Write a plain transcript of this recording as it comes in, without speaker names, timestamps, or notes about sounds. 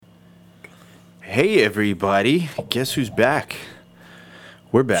Hey everybody, guess who's back?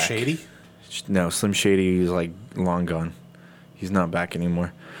 We're back. Shady? No, Slim Shady is like long gone. He's not back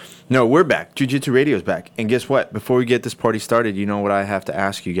anymore. No, we're back. Jiu-Jitsu Radio's back. And guess what? Before we get this party started, you know what I have to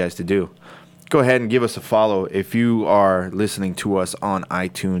ask you guys to do? Go ahead and give us a follow if you are listening to us on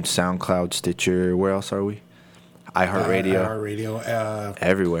iTunes, SoundCloud, Stitcher. Where else are we? iHeartRadio. iHeartRadio.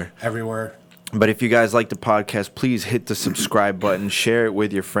 Everywhere. Everywhere. But if you guys like the podcast, please hit the subscribe button. Share it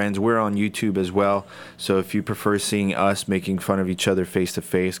with your friends. We're on YouTube as well. So if you prefer seeing us making fun of each other face to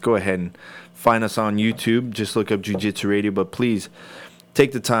face, go ahead and find us on YouTube. Just look up Jiu-Jitsu Radio. But please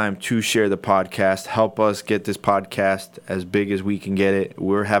take the time to share the podcast. Help us get this podcast as big as we can get it.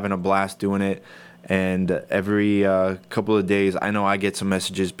 We're having a blast doing it. And every couple of days, I know I get some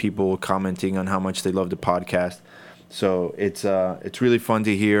messages, people commenting on how much they love the podcast. So it's really fun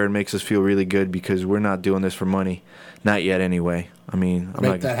to hear and makes us feel really good because we're not doing this for money. Not yet anyway. I mean,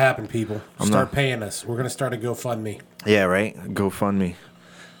 Make that happen, people. Start paying us. We're going to start a GoFundMe. Yeah, right? GoFundMe.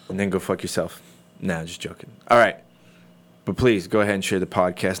 And then go fuck yourself. Nah, just joking. All right. But please go ahead and share the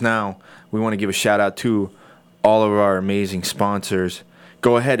podcast. Now, we want to give a shout out to all of our amazing sponsors.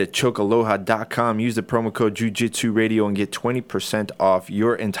 Go ahead at chokealoha.com. Use the promo code Jiu-Jitsu Radio and get 20% off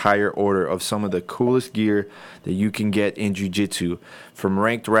your entire order of some of the coolest gear that you can get in Jiu-Jitsu. From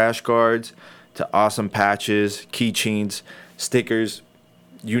ranked rash guards to awesome patches, keychains, stickers,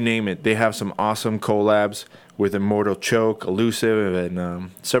 you name it. They have some awesome collabs with Immortal Choke, Elusive, and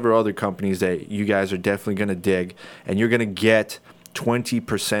several other companies that you guys are definitely going to dig. And you're going to get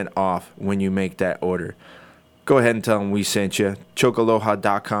 20% off when you make that order. Go ahead and tell them we sent you.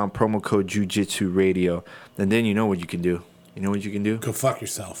 chokealoha.com, promo code Jiu-Jitsu Radio. And then you know what you can do. You know what you can do? Go fuck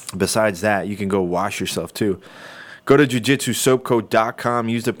yourself. Besides that, you can go wash yourself too. Go to jujitsusoapco.com,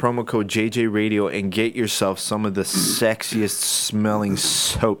 use the promo code JJ Radio, and get yourself some of the sexiest smelling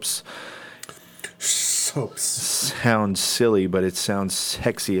soaps. Soaps. Sounds silly, but it sounds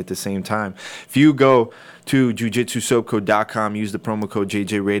sexy at the same time. If you go to jujitsusoapco.com, use the promo code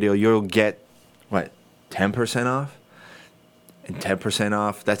JJ Radio, you'll get, what, 10% off? And 10%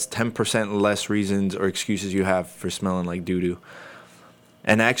 off, that's 10% less reasons or excuses you have for smelling like doo-doo.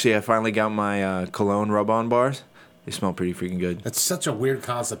 And actually, I finally got my cologne rub-on bars. They smell pretty freaking good. That's such a weird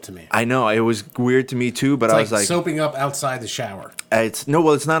concept to me. I know, it was weird to me too, but It's I was like... soaping up outside the shower. It's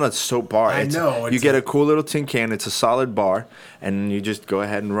not a soap bar. I know. You get a cool little tin can, it's a solid bar, and you just go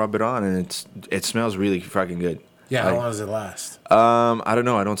ahead and rub it on, and it smells really fucking good. Yeah, how long does it last? I don't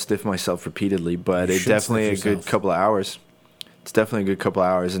know. I don't stiff myself repeatedly, but it's definitely a good couple of hours. It's definitely a good couple of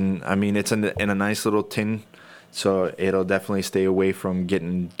hours, and I mean it's in a nice little tin, so it'll definitely stay away from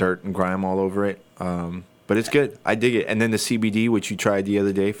getting dirt and grime all over it. But it's good. I dig it. And then the CBD, which you tried the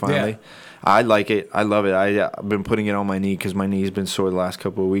other day, finally. Yeah. I like it. I love it. I've been putting it on my knee because my knee's been sore the last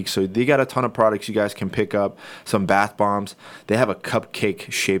couple of weeks. So they got a ton of products you guys can pick up. Some bath bombs. They have a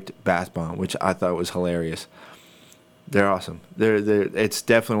cupcake-shaped bath bomb, which I thought was hilarious. They're awesome. It's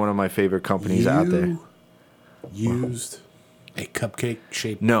definitely one of my favorite companies out there. Used a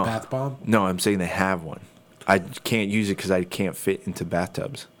cupcake-shaped bath bomb? No, I'm saying they have one. I can't use it because I can't fit into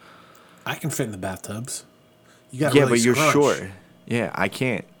bathtubs. I can fit in the bathtubs. You got but you're short. Yeah, I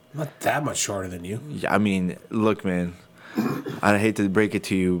can't. I'm not that much shorter than you. Yeah, I mean, look, man. I hate to break it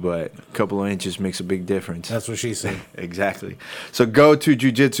to you, but a couple of inches makes a big difference. That's what she said. Exactly. So go to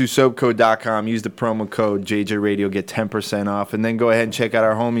jujitsusoapco.com, use the promo code JJ Radio, get 10% off, and then go ahead and check out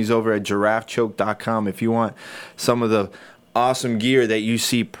our homies over at giraffechoke.com if you want some of the awesome gear that you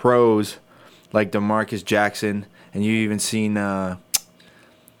see pros like DeMarcus Jackson, and you even seen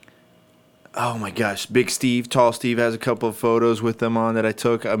oh my gosh, Big Steve, Tall Steve has a couple of photos with them on that I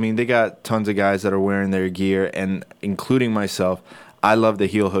took. I mean, they got tons of guys that are wearing their gear, and including myself. I love the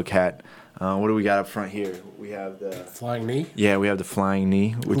heel hook hat. What do we got up front here? We have the flying knee. Yeah, we have the flying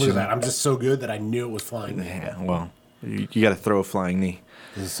knee. Which Look at that! I'm just so good that I knew it was flying knee. Yeah, well, you got to throw a flying knee.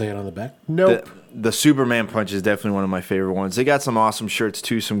 Does it say it on the back? Nope. The Superman punch is definitely one of my favorite ones. They got some awesome shirts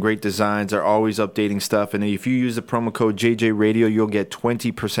too, some great designs. They're always updating stuff. And if you use the promo code JJ Radio, you'll get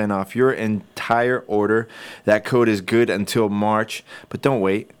 20% off your entire order. That code is good until March, but don't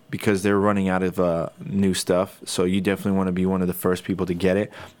wait because they're running out of new stuff. So you definitely want to be one of the first people to get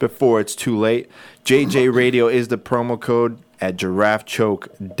it before it's too late. JJ Radio is the promo code at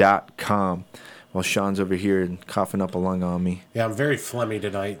giraffechoke.com. While Sean's over here coughing up a lung on me. Yeah, I'm very phlegmy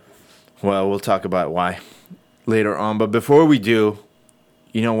tonight. Well, we'll talk about why later on. But before we do,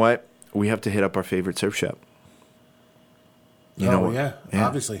 you know what? We have to hit up our favorite surf shop. Yeah,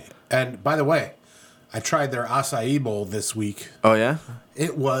 obviously. And by the way, I tried their acai bowl this week. Oh, yeah?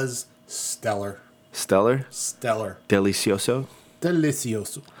 It was stellar. Stellar? Stellar. Delicioso?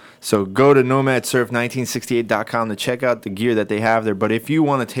 Delicioso. So go to nomadsurf1968.com to check out the gear that they have there. But if you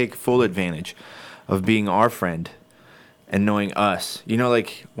want to take full advantage of being our friend and knowing us, you know,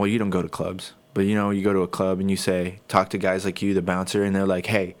 like, well, you don't go to clubs, but, you know, you go to a club and you say, talk to guys like you, the bouncer, and they're like,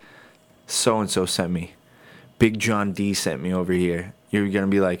 hey, so-and-so sent me. Big John D sent me over here. You're going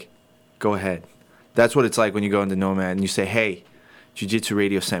to be like, go ahead. That's what it's like when you go into Nomad and you say, hey, Jiu-Jitsu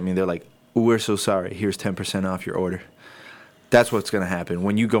Radio sent me. They're like, ooh, we're so sorry. Here's 10% off your order. That's what's going to happen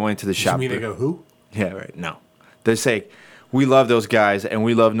when you go into the shop. You mean they go, who? Yeah, right. No. They say, we love those guys, and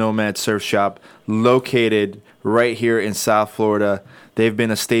we love Nomad Surf Shop, located right here in South Florida. They've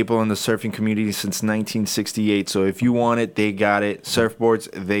been a staple in the surfing community since 1968. So if you want it, they got it. Surfboards,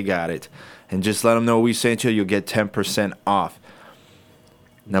 they got it. And just let them know we sent you. You'll get 10% off.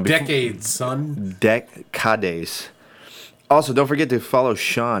 Now, Decades, son. Decades. Also, don't forget to follow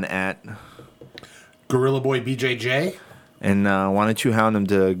Sean at Gorilla Boy BJJ. And why don't you hound him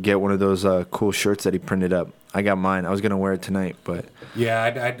to get one of those cool shirts that he printed up? I got mine. I was going to wear it tonight, but...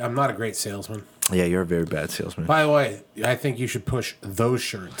 Yeah, I'm not a great salesman. Yeah, you're a very bad salesman. By the way, I think you should push those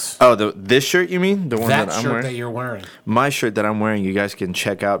shirts. Oh, this shirt you mean? The one that I'm wearing? That shirt that you're wearing. My shirt that I'm wearing, you guys can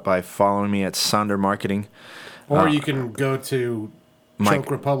check out by following me at Sonder Marketing. Or you can go to Choke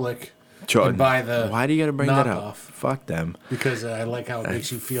Republic and buy the Why do you got to bring that up? knockoff. Fuck them. Because I like how it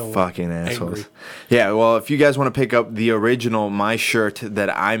makes you feel Fucking assholes. angry. Yeah, well, if you guys want to pick up the original My shirt that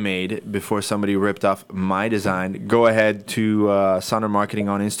I made before somebody ripped off my design, go ahead to Sonder Marketing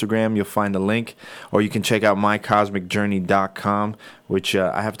on Instagram. You'll find a link. Or you can check out mycosmicjourney.com, which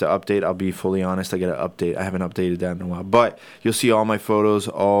I have to update. I'll be fully honest. I got to update. I haven't updated that in a while. But you'll see all my photos,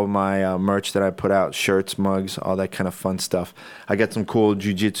 all my merch that I put out, shirts, mugs, all that kind of fun stuff. I got some cool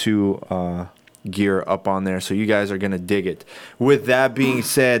jiu-jitsu gear up on there, so you guys are gonna dig it. With that being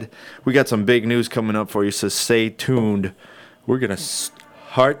said, we got some big news coming up for you, so stay tuned. We're gonna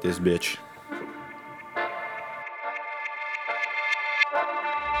start this bitch.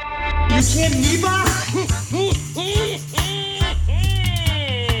 You kidding me, Bob?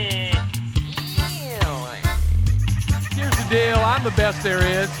 Here's the deal. I'm the best there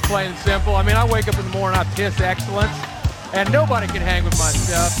is, plain and simple. I mean, I wake up in the morning, I piss excellence, and nobody can hang with my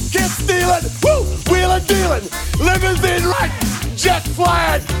stuff. Get stealing, woo, wheeling, dealing, limousine right, jet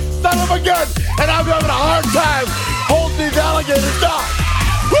flying, son of a gun, and I'm having a hard time holding these alligators down.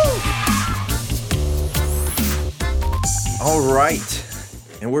 Woo! All right,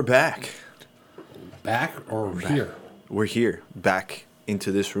 and we're back. Back or here? We're here, back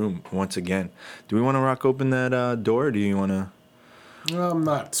into this room once again. Do we want to rock open that door, or do you want to? Well, I'm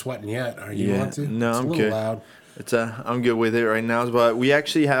not sweating yet. Are you want to? No, it's I'm a little good. loud. I'm good with it right now, but we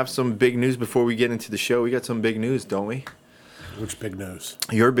actually have some big news before we get into the show. We got some big news, don't we? Which big news?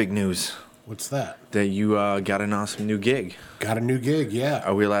 Your big news. What's that? That you got an awesome new gig. Got a new gig, yeah.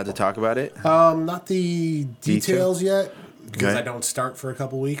 Are we allowed to talk about it? Not the details yet, because Okay. I don't start for a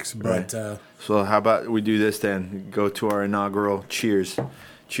couple weeks, but So how about we do this then? Go to our inaugural cheers.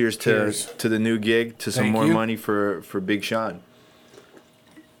 Cheers to the new gig, to some Thank more you. money for Big Sean.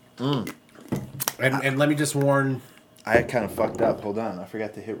 and let me just warn. I kind of fucked up. Hold on, I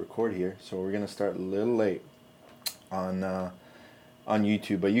forgot to hit record here, so we're gonna start a little late on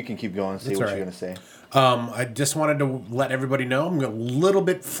YouTube. But you can keep going. Say That's what all you're right. gonna say. I just wanted to let everybody know I'm a little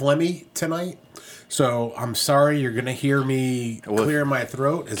bit phlegmy tonight, so I'm sorry. You're gonna hear me Well, clear my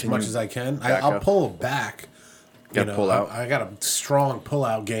throat as much you as I can. back I'll up? pull back. Gotta pull out. I got a strong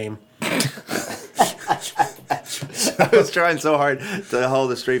pull-out game. I was trying so hard to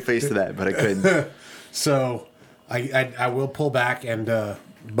hold a straight face to that, but I couldn't. So I will pull back,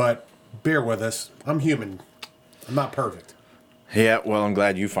 but bear with us. I'm human. I'm not perfect. Yeah, well, I'm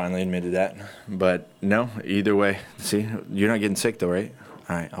glad you finally admitted that. But no, either way, see, you're not getting sick though, right?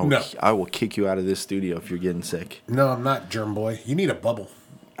 All right, No. I will kick you out of this studio if you're getting sick. No, I'm not, germ boy. You need a bubble.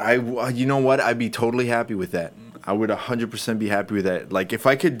 You know what? I'd be totally happy with that. I would 100% be happy with that. Like, if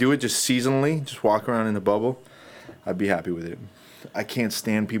I could do it just seasonally, just walk around in a bubble, I'd be happy with it. I can't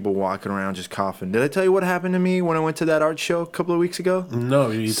stand people walking around just coughing. Did I tell you what happened to me when I went to that art show a couple of weeks ago? No,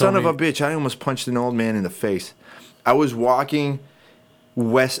 you Son told of me. a bitch, I almost punched an old man in the face. I was walking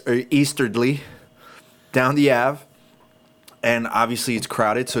easterly down the Ave, and obviously it's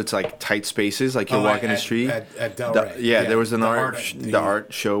crowded, so it's like tight spaces, like you're walking the street. At Delray. Yeah, there was an the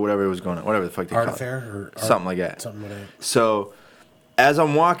art show, whatever it was going on, whatever the fuck they art call affair it. or Something like that. Something like that. So as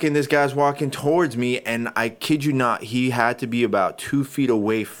I'm walking, this guy's walking towards me, and I kid you not, he had to be about 2 feet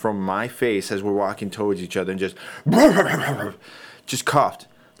away from my face as we're walking towards each other, and just coughed,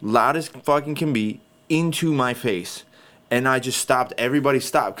 loud as fucking can be, into my face. And I just stopped. Everybody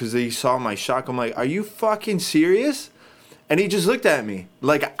stopped because they saw my shock. I'm like, are you fucking serious? And he just looked at me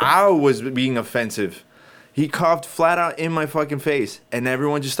like I was being offensive. He coughed flat out in my fucking face. And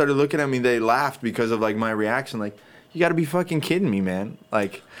everyone just started looking at me. They laughed because of, like, my reaction. Like, you got to be fucking kidding me, man.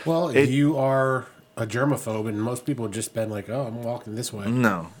 Like, Well, you are a germaphobe, and most people have just been like, oh, I'm walking this way.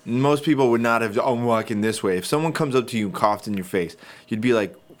 No. Most people would not have, I'm walking this way. If someone comes up to you and coughed in your face, you'd be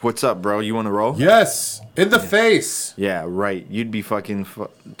like, what's up, bro? You want to roll? Yes, in the face. Yeah, right. You'd be fucking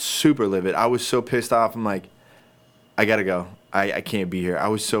super livid. I was so pissed off. I'm like, I got to go. I can't be here. I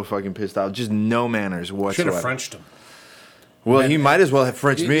was so fucking pissed off. Just no manners whatsoever. Should have Frenched him. Well, he might as well have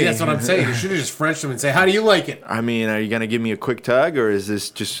Frenched me. That's what I'm saying. You should have just Frenched him and say, how do you like it? I mean, are you going to give me a quick tug, or is this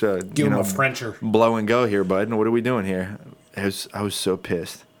just Give him a Frencher. blow and go here, bud? What are we doing here? I was so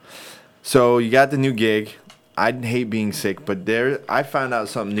pissed. So you got the new gig. I hate being sick, but I found out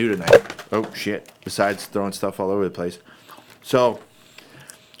something new tonight. Oh, shit. Besides throwing stuff all over the place. So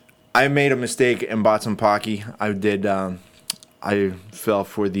I made a mistake and bought some Pocky. I fell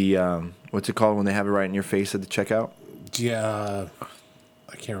for the, what's it called when they have it right in your face at the checkout? Yeah,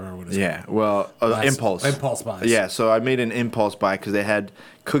 I can't remember what it's Yeah, well, impulse. Impulse buys. Yeah, so I made an impulse buy because they had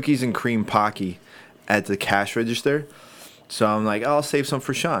cookies and cream Pocky at the cash register. So I'm like, I'll save some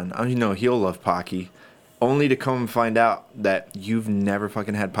for Sean. He'll love Pocky. Only to come and find out that you've never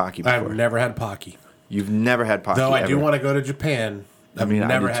fucking had Pocky before. I've never had Pocky. You've never had Pocky Though I do ever. want to go to Japan. I've I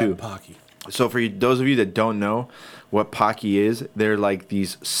never do had too. Pocky. So for those of you that don't know what Pocky is, they're like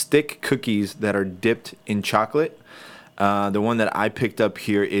these stick cookies that are dipped in chocolate. The one that I picked up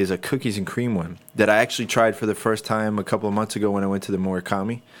here is a cookies and cream one that I actually tried for the first time a couple of months ago when I went to the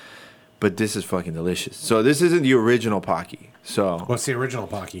Murakami. But this is fucking delicious. So this isn't the original Pocky. So What's the original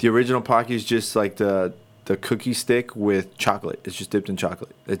Pocky? the original Pocky is just like the cookie stick with chocolate. It's just dipped in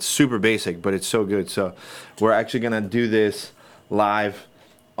chocolate. It's super basic, but it's so good. So we're actually going to do this live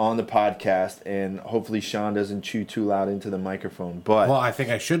on the podcast, and hopefully Sean doesn't chew too loud into the microphone. But Well, I think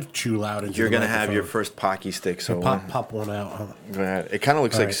I should chew loud into you're the going to have microphone. your first Pocky stick. So Pop one out. Huh? go ahead. It kind of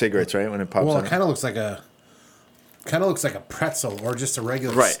looks like right. cigarettes, right? When it pops Well, out. it kind of looks like a pretzel or just a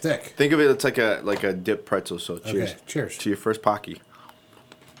regular Right. stick. Think of it. It's like a dipped pretzel. So cheers. Okay, cheers. To your first Pocky.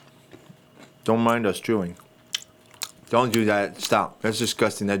 Don't mind us chewing. Don't do that. Stop. That's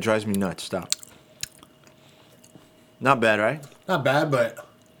disgusting. That drives me nuts. Stop. Not bad, right? Not bad, but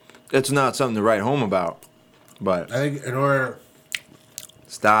It's not something to write home about. But I think in order,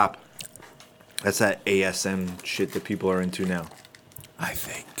 stop. That's that ASM shit that people are into now. I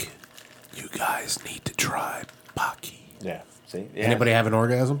think you guys need to try Pocky. Yeah. See? Yeah. Anybody have an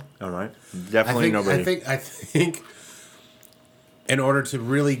orgasm? All right. Definitely nobody. I think in order to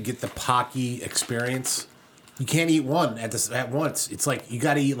really get the Pocky experience, you can't eat one at once. It's like you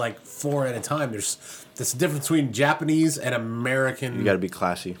got to eat like 4 at a time. There's the difference between Japanese and American. You got to be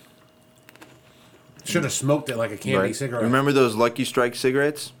classy. Should have smoked it like a candy Right? cigarette. Remember those Lucky Strike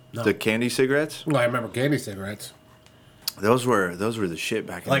cigarettes? No. The candy cigarettes? Well, I remember candy cigarettes. Those were the shit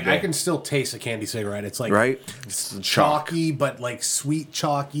back in Like the day. I can still taste a candy cigarette. It's like Right? Chalk. chalky, but like sweet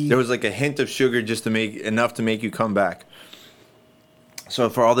chalky. There was like a hint of sugar just to make enough to make you come back. So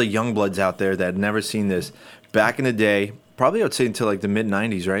for all the young bloods out there that had never seen this, back in the day, probably I would say until like the mid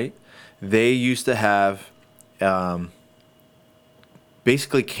 90s, right? They used to have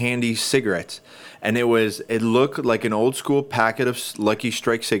basically candy cigarettes. And it looked like an old school packet of Lucky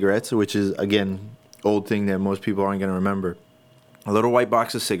Strike cigarettes, which is, again, old thing that most people aren't going to remember. A little white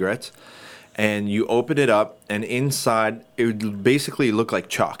box of cigarettes. And you open it up, and inside, it would basically look like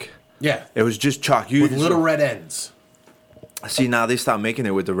chalk. Yeah, It was just chalk. with little red ends. See, now they stopped making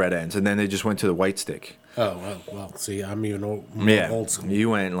it with the red ends, and then they just went to the white stick. Oh well. See, I'm even more old school. You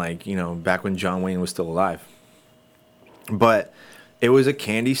went like, back when John Wayne was still alive. But it was a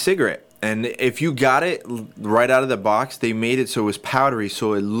candy cigarette. And if you got it right out of the box, they made it so it was powdery,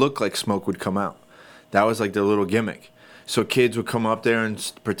 so it looked like smoke would come out. That was like their little gimmick. So kids would come up there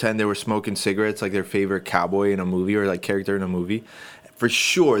and pretend they were smoking cigarettes like their favorite cowboy in a movie or like character in a movie. For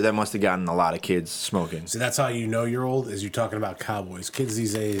sure, that must have gotten a lot of kids smoking. See, that's how you know you're old, is you're talking about cowboys. Kids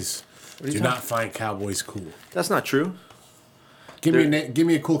these days do not find cowboys cool. That's not true. Give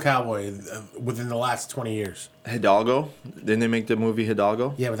me a cool cowboy within the last 20 years. Hidalgo? Didn't they make the movie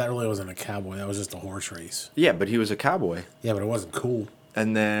Hidalgo? Yeah, but that really wasn't a cowboy. That was just a horse race. Yeah, but he was a cowboy. Yeah, but it wasn't cool.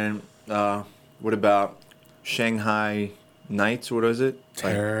 And then, what about Shanghai Nights? What was it?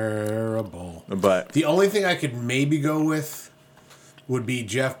 Terrible. But The only thing I could maybe go with would be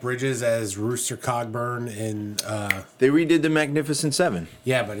Jeff Bridges as Rooster Cogburn in. they redid the Magnificent Seven.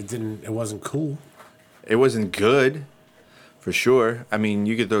 Yeah, but it wasn't cool. It wasn't good, For sure. I mean,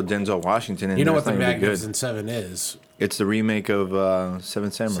 you could throw Denzel Washington in. You know there, what the it's not gonna be good. Magnificent Seven is? It's the remake of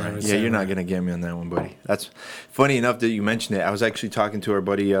Seven Samurai. Seven Yeah, you're not Samurai. gonna get me on that one, buddy. That's funny enough that you mentioned it. I was actually talking to our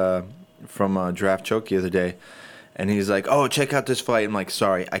buddy from Draft Choke the other day, and he's like, "Oh, check out this fight." I'm like,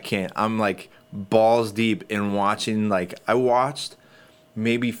 "Sorry, I can't." I'm like balls deep in watching. Like, I watched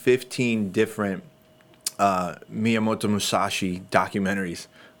maybe 15 different Miyamoto Musashi documentaries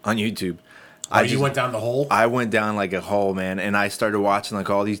on YouTube. You went down the hole? I went down like a hole, man, and I started watching like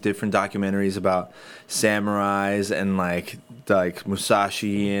all these different documentaries about samurais and like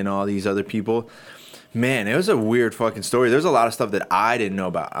Musashi and all these other people. Man, it was a weird fucking story. There's a lot of stuff that I didn't know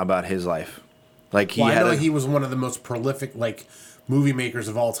about his life. Like he Well, I had know he was one of the most prolific like movie makers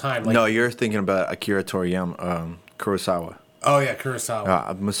of all time. Like, no, you're thinking about Akira Toriyama, Kurosawa. oh yeah,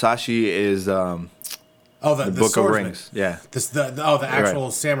 Kurosawa. Musashi is the Book of swordsman. Rings. Yeah. The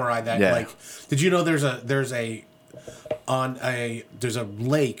actual samurai that Yeah. like. Did you know there's a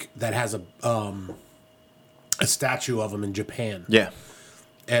lake that has a statue of him in Japan, Yeah.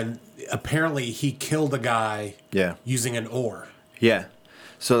 and apparently he killed a guy Yeah. using an oar. Yeah.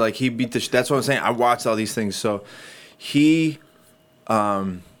 So like he beat the. That's what I'm saying. I watched all these things. So he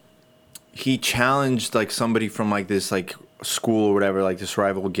challenged like somebody from like this like school or whatever, like this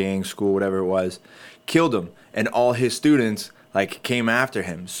rival gang school, whatever it was, killed him, and all his students like came after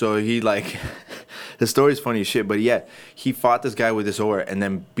him. So he like the story's funny as shit, but yeah, he fought this guy with this oar and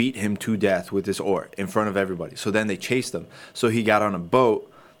then beat him to death with this oar in front of everybody. So then they chased him. So he got on a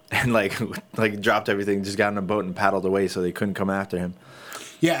boat and like dropped everything, just got on a boat and paddled away so they couldn't come after him.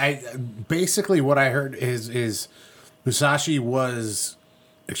 Yeah, basically what I heard is Musashi was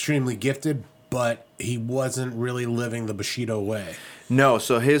extremely gifted, but he wasn't really living the Bushido way. No,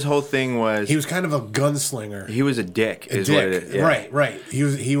 so his whole thing was He was kind of a gunslinger. he was a dick. A Is what dick. it is. Yeah. Right. He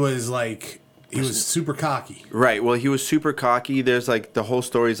was super cocky. Right. Well, he was super cocky. There's like the whole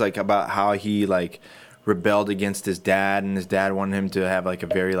story's like about how he like rebelled against his dad, and his dad wanted him to have like a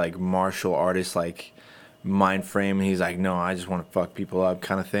very like martial artist like mind frame, and he's like, no, I just want to fuck people up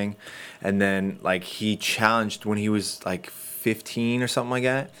kind of thing. And then like he challenged when he was like 15 or something like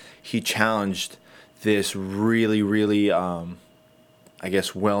that. He challenged this really I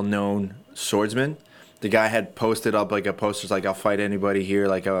guess well-known swordsman. The guy had posted up like a poster like, I'll fight anybody here,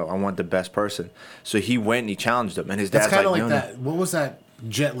 like I want the best person. So he went and he challenged him, and his That's dad's kind of like, like no, that. What was that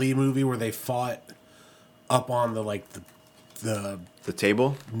Jet Li movie where they fought up on the the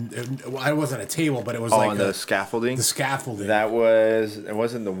table. I wasn't a table, but it was Oh, like on the scaffolding. the scaffolding. That was. It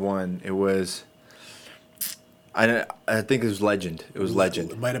wasn't the one. It was. I think it was Legend. It was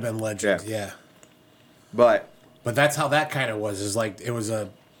Legend. It might have been Legend. Yeah. Yeah. But But that's how that kind of was. Is like it was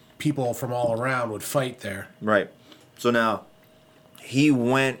people from all around would fight there. right. So now he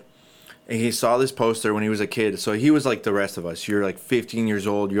went and he saw this poster when he was a kid. So he was like the rest of us. You're like 15 years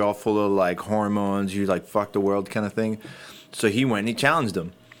old. You're all full of like hormones. You like fuck the world kind of thing. So he went and he challenged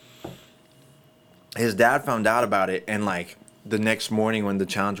him. His dad found out about it, and like the next morning when the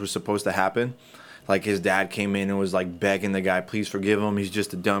challenge was supposed to happen, like his dad came in and was like begging the guy, please forgive him. He's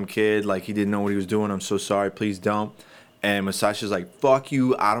just a dumb kid. Like he didn't know what he was doing. I'm so sorry. Please don't. And Musashi's like, fuck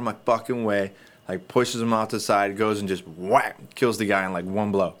you, out of my fucking way. Like pushes him out to the side, goes and just whack, kills the guy in like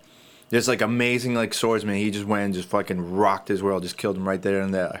one blow. Just like amazing like swordsman. He just went and just fucking rocked his world. Just killed him right there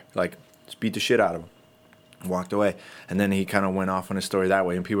and there. Like just beat the shit out of him. Walked away. And then he kind of went off on his story that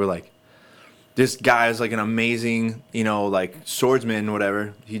way. And people were like, this guy is like an amazing, like swordsman,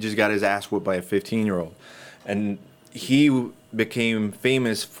 whatever. He just got his ass whooped by a 15-year-old. And he became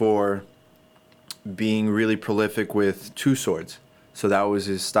famous for being really prolific with two swords. So that was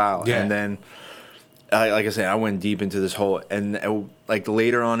his style. Yeah. And then, like I said, I went deep into this whole, and like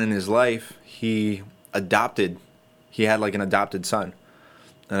later on in his life, he had like an adopted son.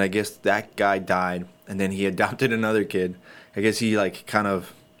 And I guess that guy died, and then he adopted another kid. I guess he like kind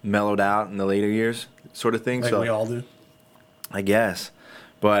of mellowed out in the later years, sort of thing. Like so we all do. I guess.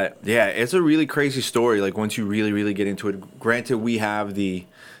 But yeah, it's a really crazy story. Like once you really, really get into it. Granted, we have the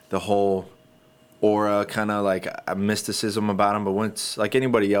whole aura kind of like a mysticism about him, but once, like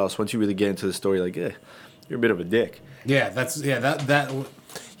anybody else, once you really get into the story, like, you're a bit of a dick. Yeah,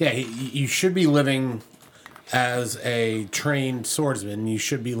 you should be living as a trained swordsman. You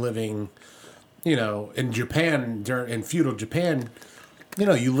should be living, in Japan, in feudal Japan,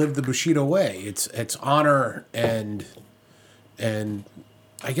 you live the Bushido way. It's honor and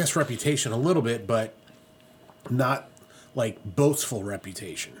I guess reputation a little bit, but not like boastful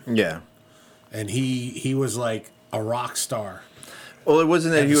reputation. Yeah. And he was like a rock star. Well, it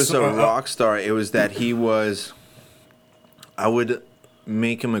wasn't that he was a So- rock star. It was that he was, I would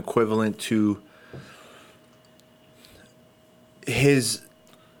make him equivalent to His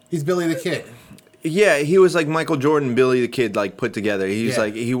He's Billy the Kid. Yeah, he was like Michael Jordan, Billy the Kid, like put together. He's Yeah.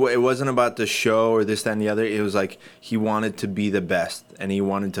 like it wasn't about the show or this, that, and the other. It was like he wanted to be the best and he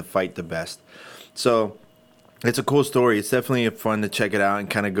wanted to fight the best. So it's a cool story. It's definitely fun to check it out and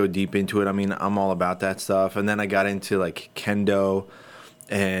kind of go deep into it. I mean, I'm all about that stuff. And then I got into like kendo,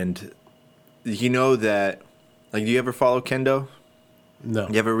 and you know that, like, do you ever follow kendo? No.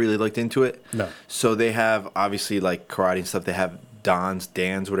 You ever really looked into it? No. So they have obviously like karate and stuff. They have dans,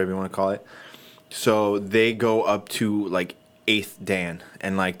 whatever you want to call it. So they go up to like 8th Dan,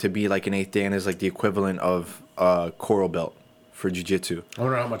 and like to be like an 8th Dan is like the equivalent of a coral belt for jiu-jitsu. I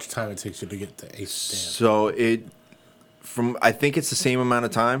wonder how much time it takes you to get to 8th Dan. So I think it's the same amount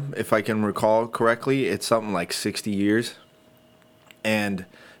of time, if I can recall correctly. It's something like 60 years. And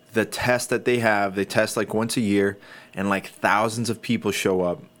the test that they test like once a year, and like thousands of people show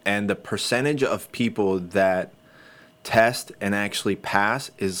up. And the percentage of people that test and actually pass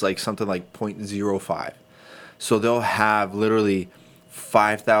is like something like 0.05. So they'll have literally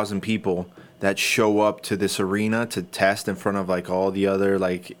 5,000 people that show up to this arena to test in front of like all the other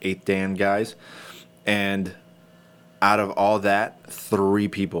like 8th Dan guys. And out of all that, 3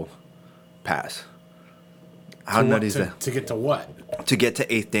 people pass. How nutty is that? To get to what? To get to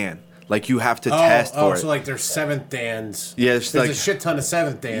 8th Dan. Like you have to test for it. So like there's 7th Dans. Yeah, there's like a shit ton of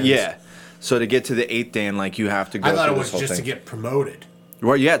 7th Dans. Yeah. So to get to the 8th Dan, like you have to go I thought through it this was whole just thing. to get promoted.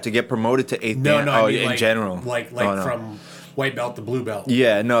 Well, yeah, to get promoted to 8th Dan. I mean, in like, general. Like Oh, no. from white belt to blue belt.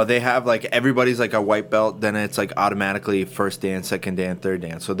 Yeah, no, they have like everybody's like a white belt, then it's like automatically 1st Dan, 2nd Dan, 3rd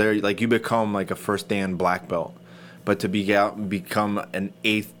Dan. So they're like you become like a 1st Dan black belt. But to become an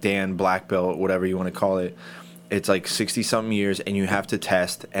 8th Dan black belt, whatever you want to call it, it's like 60 something years, and you have to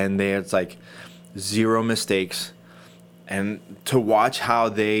test, and there's like 0 mistakes. And to watch how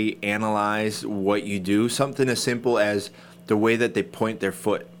they analyze what you do, something as simple as the way that they point their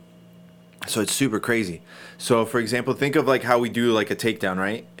foot. So it's super crazy. So for example, think of like how we do like a takedown,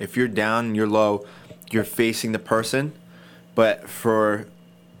 right? If you're down and you're low, you're facing the person. But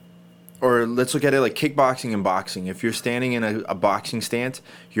or let's look at it like kickboxing and boxing. If you're standing in a boxing stance,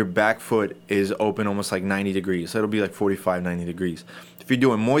 your back foot is open almost like 90 degrees. So it'll be like 45, 90 degrees. If you're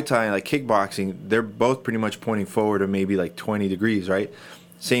doing Muay Thai, like kickboxing, they're both pretty much pointing forward or maybe like 20 degrees, right?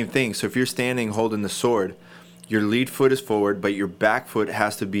 Same thing. So if you're standing holding the sword, your lead foot is forward, but your back foot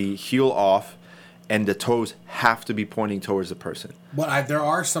has to be heel off, and the toes have to be pointing towards the person. Well, there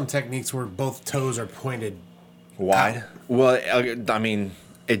are some techniques where both toes are pointed Wide? out. Well, I mean,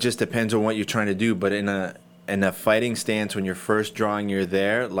 it just depends on what you're trying to do, but in a fighting stance, when you're first drawing, you're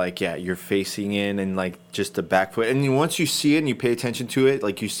there, like, yeah, you're facing in and like just the back foot. And once you see it and you pay attention to it,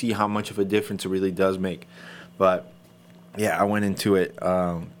 like you see how much of a difference it really does make. But yeah, I went into it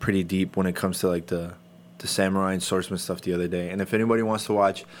pretty deep when it comes to like the samurai and swordsman stuff the other day. And if anybody wants to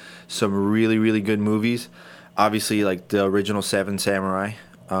watch some really, really good movies, obviously like the original 7 Samurai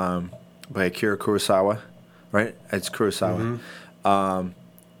by Akira Kurosawa, right? It's Kurosawa.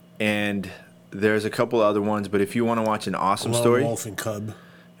 And there's a couple other ones, but if you want to watch an awesome Lone story, Wolf and Cub,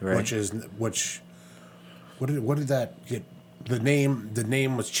 Right. what did that get? The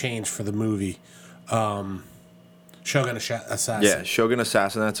name was changed for the movie. Shogun Assassin. yeah, Shogun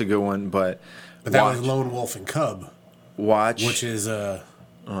Assassin, that's a good one. But But that was Lone Wolf and Cub, watch, which is a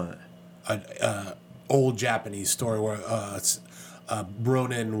old Japanese story where it's a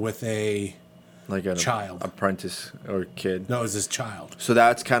Ronin with a like a child. apprentice or kid. no, it's his child. So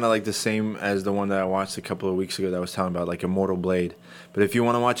that's kind of like the same as the one that I watched a couple of weeks ago that I was talking about, like Immortal Blade. But if you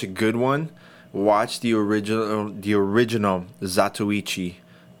want to watch a good one, watch the original Zatoichi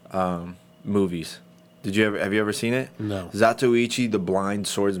movies. Have you ever seen it? No. Zatoichi, the blind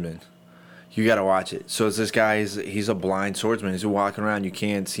swordsman. You gotta watch it. So it's this guy. He's a blind swordsman. He's walking around. You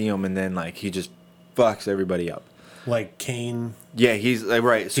can't see him, and then like he just fucks everybody up. Like Kane. Yeah, he's like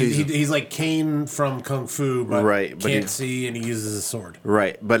right. So He's like Kane from Kung Fu, but Right, but can't he- see, and he uses a sword.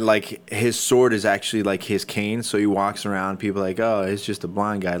 right, but like his sword is actually like his cane. So he walks around. People are like, oh, it's just a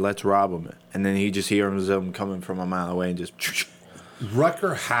blind guy. Let's rob him. And then he just hears him coming from a mile away and just.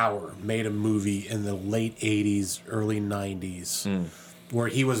 Rutger Hauer made a movie in the late 80s, early 90s, where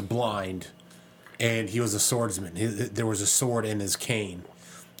he was blind and he was a swordsman. There was a sword in his cane,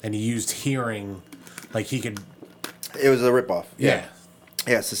 and he used hearing, like he could. It was a ripoff. Yeah.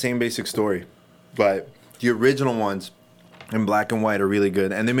 Yeah, it's the same basic story, but the original ones in black and white are really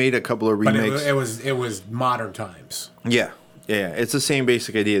good, and they made a couple of But remakes. it was modern times. Yeah, it's the same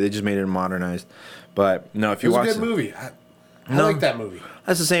basic idea. They just made it modernized. But no, if It you was watch a good movie. I like that movie.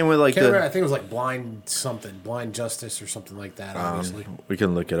 That's the same with like I think it was like Blind Justice or something like that. Obviously, we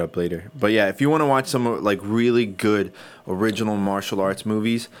can look it up later. But yeah, if you want to watch some like really good original martial arts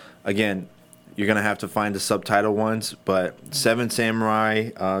movies, again, you're gonna have to find the subtitle ones. But Seven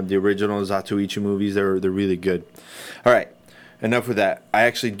Samurai, the original Zatoichi movies, they're really good. All right, enough with that. I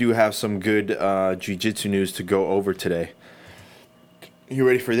actually do have some good jiu-jitsu news to go over today. You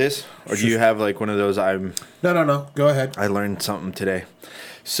ready for this, or do you have like one of those? No. Go ahead. I learned something today.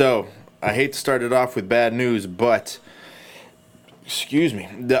 So, I hate to start it off with bad news, but, excuse me,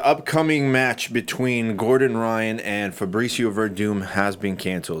 the upcoming match between Gordon Ryan and Fabricio Verdum has been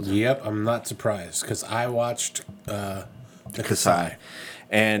canceled. Yep, I'm not surprised, because I watched the Kasai.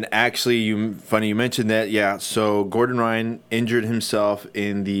 And actually, funny you mentioned that, yeah, so Gordon Ryan injured himself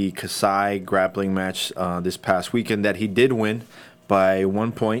in the Kasai grappling match this past weekend that he did win by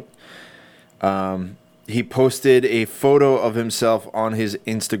 1 point. He posted a photo of himself on his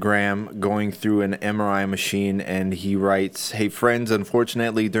Instagram going through an MRI machine, and he writes, "Hey friends,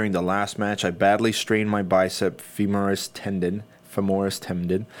 unfortunately during the last match I badly strained my bicep femoris tendon,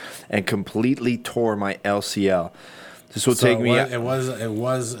 and completely tore my LCL. This will take me." It was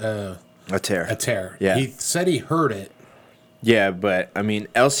a tear. A tear. Yeah. He said he hurt it. Yeah, but I mean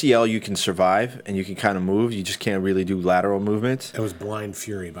LCL you can survive and you can kind of move. You just can't really do lateral movements. It was Blind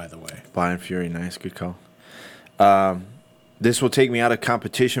Fury, by the way. Blind Fury, nice, good call. This will take me out of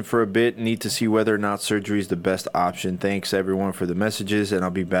competition for a bit. Need to see whether or not surgery is the best option. Thanks everyone for the messages, and I'll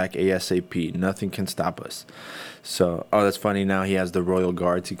be back ASAP. Nothing can stop us. So, that's funny. Now he has the Royal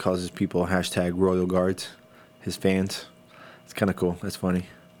Guards. He calls his people #Royal Guards, his fans. It's kind of cool. That's funny.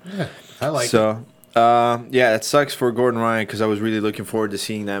 Yeah, I like it. So, yeah, it sucks for Gordon Ryan because I was really looking forward to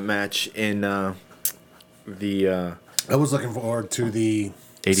seeing that match in I was looking forward to the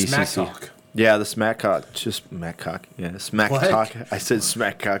ADCC. Smack Talk. Yeah, the Smack Talk. Just Smack Talk. Yeah, Smack What? Talk. I said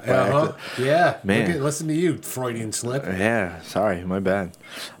Smack Talk by Uh-huh. accident. Yeah. Man. Listen to you, Freudian slip. Yeah, sorry, my bad.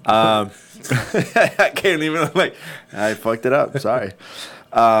 I can't even, I fucked it up. Sorry.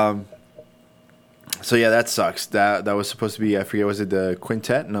 So yeah, that sucks. That was supposed to be, I forget, was it the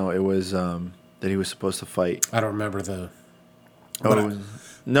quintet? No, it was that he was supposed to fight. I don't remember the.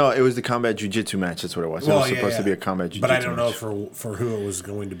 No, it was the combat jiu-jitsu match. That's what it was. It was supposed to be a combat jiu-jitsu But I don't know match. for who it was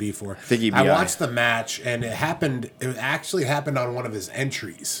going to be for. think EBI. I watched the match, and it actually happened on one of his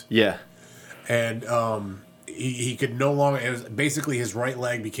entries. Yeah. And he could no longer. It was basically his right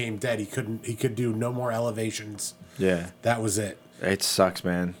leg became dead. He could do no more elevations. Yeah. That was it. It sucks,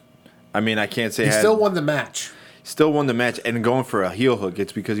 man. I mean, I can't say He still won the match. Still won the match, and going for a heel hook.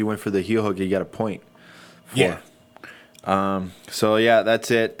 It's because he went for the heel hook. He got a point. Yeah. So yeah,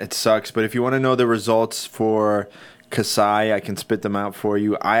 that's it. It sucks. But if you want to know the results for Kasai, I can spit them out for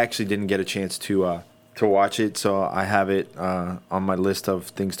you. I actually didn't get a chance to watch it, so I have it on my list of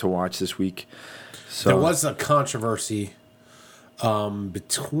things to watch this week. So There was a controversy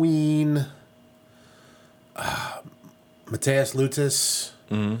between Mateus Lutis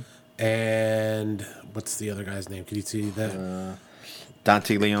and what's the other guy's name? Can you see that?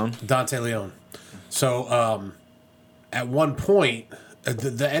 Dante Leon. Dante Leon. So at one point, at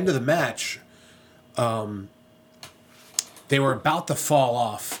the end of the match, they were about to fall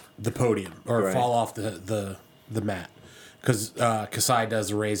off the podium or Right. fall off the mat because Kasai does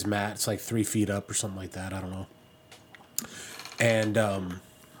a raised mat. It's like 3 feet up or something like that. I don't know. And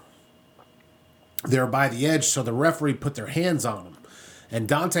they were by the edge, so the referee put their hands on them. And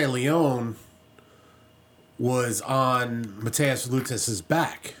Dante Leon was on Mateus Lutis'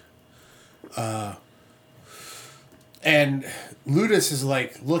 back. And Lutis is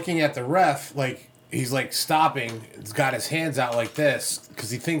like looking at the ref, like he's like stopping. He's got his hands out like this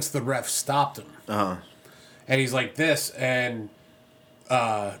because he thinks the ref stopped him. Uh-huh. And he's like this, and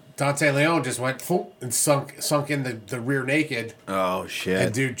Dante Leon just went and sunk in the rear naked. Oh shit!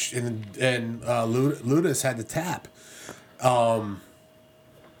 And dude, and Lutis had to tap.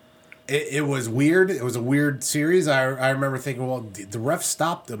 It was weird. It was a weird series. I remember thinking, well, the ref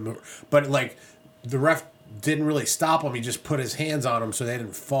stopped him, but like the ref didn't really stop him. He just put his hands on him so they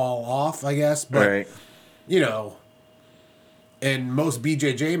didn't fall off, I guess. But Right. you know, in most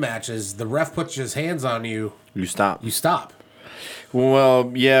BJJ matches, the ref puts his hands on you. You stop. You stop.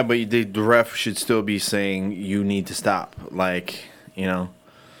 Well, yeah, but the ref should still be saying you need to stop. Like, you know,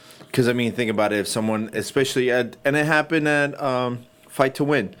 because I mean, think about it. If someone, especially and it happened at Fight to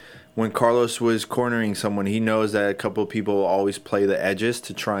Win. When Carlos was cornering someone, he knows that a couple of people always play the edges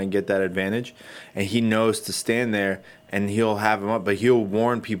to try and get that advantage. And he knows to stand there and he'll have him up. But he'll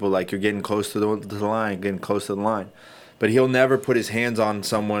warn people like, you're getting close to the line, getting close to the line. But he'll never put his hands on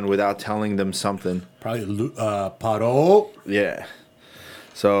someone without telling them something. Probably Paro. Yeah.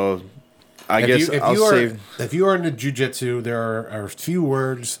 So I guess I'll save. If you are into jiu-jitsu, there are a few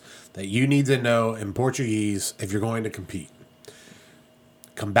words that you need to know in Portuguese if you're going to compete.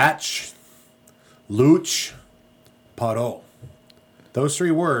 Combate, luch, parou. Those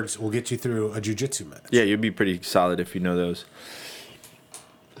 3 words will get you through a jiu-jitsu match. Yeah, you'd be pretty solid if you know those.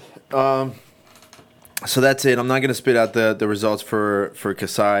 So that's it. I'm not going to spit out the results for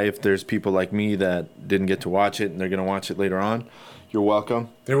Kasai. If there's people like me that didn't get to watch it and they're going to watch it later on, you're welcome.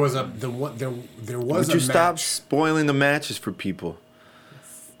 There was a Would you stop spoiling the matches for people?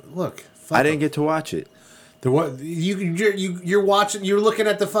 Look, I didn't get to watch it. You're watching. You're looking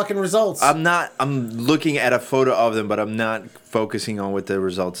at the fucking results. I'm not. I'm looking at a photo of them, but I'm not focusing on what the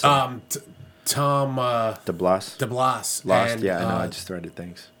results are. Tom DeBlas. Lost. Yeah, I know. I just read it.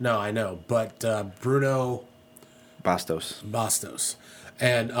 Thanks. No, I know, but Bruno Bastos.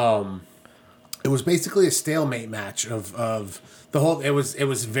 And it was basically a stalemate match of the whole. It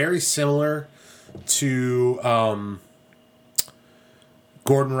was very similar to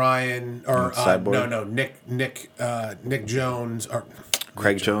Gordon Ryan or Nick Jones or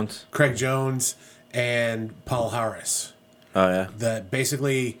Craig Jones and Paul Harris. Oh yeah. That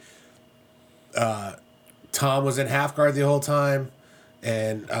basically Tom was in half guard the whole time,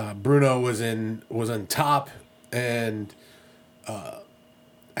 and Bruno was on top, and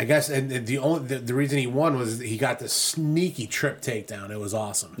I guess the reason he won was he got this sneaky trip takedown. It was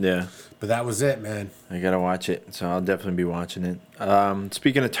awesome. Yeah. But that was it, man. I gotta watch it, so I'll definitely be watching it.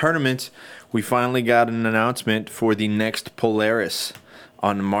 Speaking of tournaments, we finally got an announcement for the next Polaris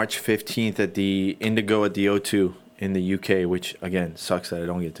on March 15th at the Indigo at the O2 in the UK, which, again, sucks that I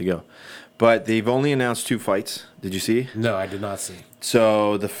don't get to go. But they've only announced 2 fights. Did you see? No, I did not see.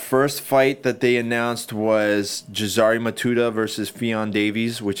 So the first fight that they announced was Jazari Matuda versus Fionn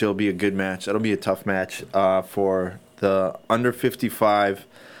Davies, which will be a good match. That'll be a tough match for the under 55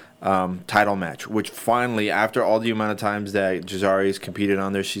 title match, which finally, after all the amount of times that Jazari has competed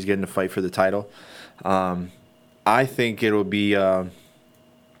on there, she's getting to fight for the title. I think it'll be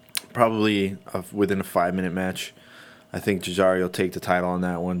probably within a 5-minute match. I think Jazari will take the title on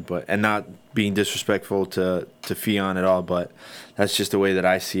that one, and not being disrespectful to Fionn at all, but that's just the way that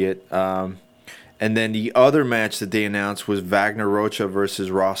I see it. And then the other match that they announced was Wagner Rocha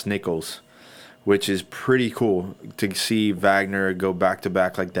versus Ross Nichols, which is pretty cool to see Wagner go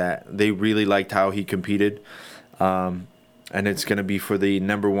back-to-back like that. They really liked how he competed, and it's going to be for the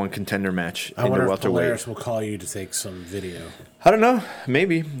number 1 contender match in the welterweight. I wonder if Polaris will call you to take some video. I don't know.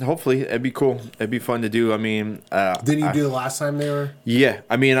 Maybe. Hopefully. It'd be cool. It'd be fun to do. I mean... Didn't you do the last time they were? Yeah.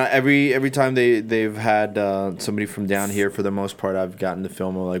 I mean, every time they've had somebody from down here, for the most part, I've gotten to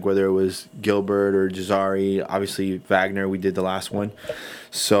film, like whether it was Gilbert or Jazari. Obviously, Wagner, we did the last one.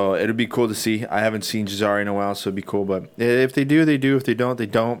 So it'd be cool to see. I haven't seen Jazari in a while, so it'd be cool. But if they do, they do. If they don't, they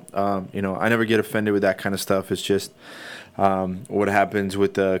don't. I never get offended with that kind of stuff. It's just what happens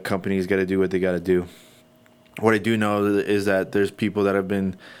with the companies got to do what they got to do. What I do know is that there's people that have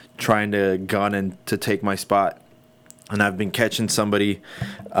been trying to gun and to take my spot. And I've been catching somebody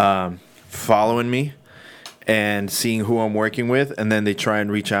following me and seeing who I'm working with. And then they try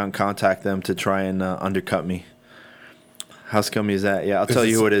and reach out and contact them to try and undercut me. How scummy is that? Yeah, I'll tell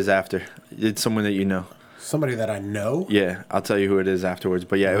you who it is after. It's someone that you know. Somebody that I know? Yeah, I'll tell you who it is afterwards.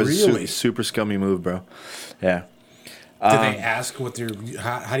 But yeah, it was really? a super scummy move, bro. Yeah. Did they ask what they're...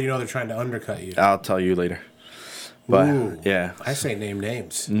 How do you know they're trying to undercut you? I'll tell you later. But, ooh, yeah. I say name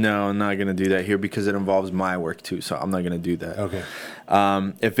names. No, I'm not going to do that here because it involves my work too, so I'm not going to do that. Okay.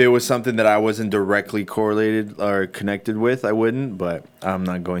 If it was something that I wasn't directly correlated or connected with, I wouldn't, but I'm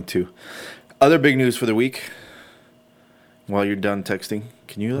not going to. Other big news for the week. While you're done texting,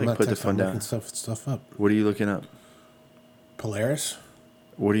 can you put the phone down? Stuff up. What are you looking up? Polaris?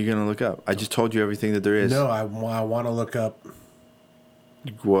 What are you going to look up? I just told you everything that there is. No, I want to look up...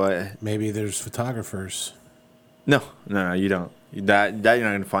 What? Maybe there's photographers. No, you don't. That you're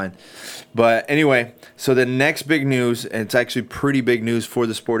not going to find. But anyway, so the next big news, and it's actually pretty big news for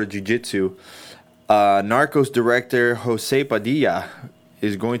the sport of jiu-jitsu, Narcos director Jose Padilla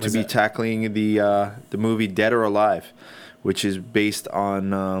is going to be tackling the movie Dead or Alive, which is based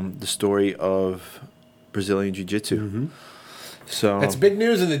on the story of Brazilian jiu-jitsu. Mm-hmm. So it's big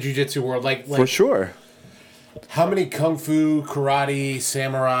news in the jiu-jitsu world. Like for sure. How many kung fu, karate,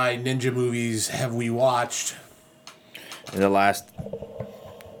 samurai, ninja movies have we watched in the last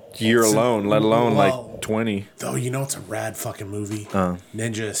year alone, let alone like 20? Oh, you know it's a rad fucking movie.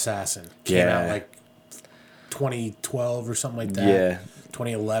 Ninja Assassin. Came out like 2012 or something like that. Yeah.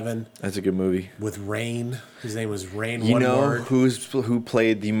 2011. That's a good movie. With Rain. His name was Rain. You know who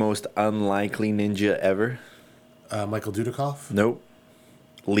played the most unlikely ninja ever? Michael Dudikoff? Nope.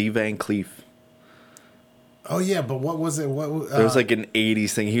 Lee Van Cleef. Oh yeah, but what was it? What It was like an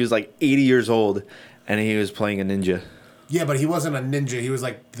 80s thing. He was like 80 years old, and he was playing a ninja. Yeah, but he wasn't a ninja. He was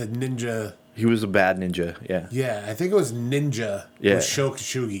like the ninja. He was a bad ninja, yeah. Yeah, I think it was Ninja. Yeah. With Sho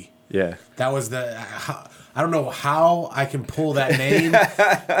Kosugi. Yeah. That was the. I don't know how I can pull that name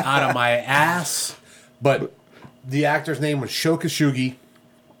out of my ass, but the actor's name was Sho Kosugi,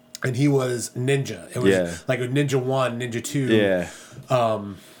 and he was Ninja. It was like Ninja 1, Ninja 2. Yeah.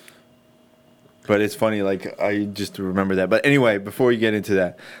 But it's funny, like, I just remember that. But anyway, before we get into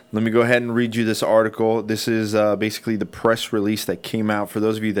that, let me go ahead and read you this article. This is basically the press release that came out. For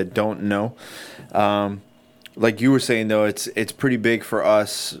those of you that don't know, like you were saying, though, it's pretty big for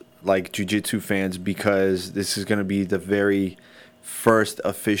us, like, jiu-jitsu fans, because this is going to be the very first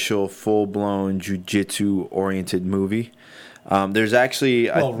official full-blown jiu-jitsu-oriented movie. There's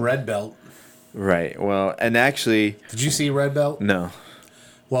actually... Red Belt. Right. Well, and actually... Did you see Red Belt? No.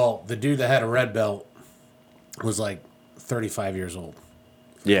 Well, the dude that had a red belt was like 35 years old.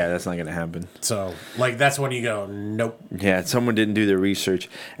 Yeah, that's not going to happen. So, like, that's when you go, nope. Yeah, someone didn't do their research.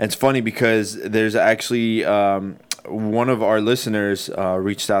 And it's funny because there's actually one of our listeners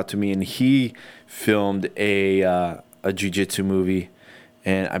reached out to me, and he filmed a jiu-jitsu movie,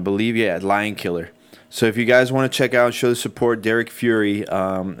 and I believe, Lion Killer. So if you guys want to check out, show the support, Derek Fury,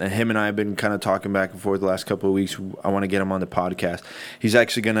 and him and I have been kind of talking back and forth the last couple of weeks. I want to get him on the podcast. He's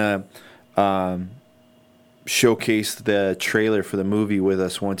actually going to showcase the trailer for the movie with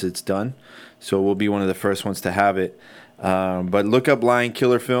us once it's done. So we'll be one of the first ones to have it. But look up Lion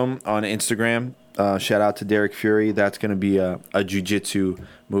Killer Film on Instagram. Shout out to Derek Fury. That's going to be a jiu-jitsu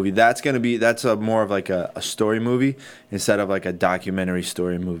movie. That's more of like a story movie instead of like a documentary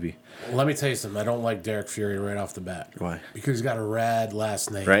story movie. Let me tell you something. I don't like Derek Fury right off the bat. Why? Because he's got a rad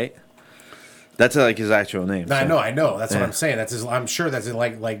last name. Right? That's like his actual name. No, so. I know. That's what I'm saying. That's his. I'm sure that's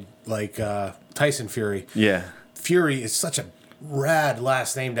like Tyson Fury. Yeah. Fury is such a rad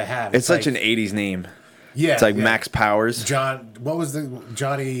last name to have. It's such an 80s name. Yeah. It's like Max Powers. What was the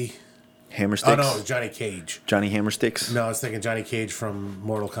Johnny? Hammersticks? Oh, no, it was Johnny Cage. Johnny Hammersticks? No, I was thinking Johnny Cage from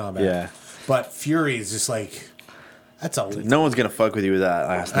Mortal Kombat. Yeah. But Fury is just like, that's a... No one's going to fuck with you with that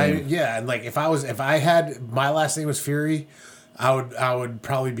last name. And like if I had, my last name was Fury, I would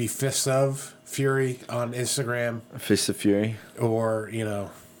probably be Fists of Fury on Instagram. Fists of Fury? Or,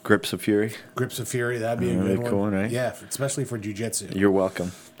 Grips of Fury? Grips of Fury, that'd be a good one. Cool, right? Yeah, especially for jiu-jitsu. You're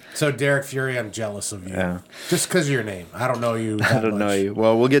welcome. So, Derek Fury, I'm jealous of you. Yeah. Just because of your name. I don't know you that I don't much. know you.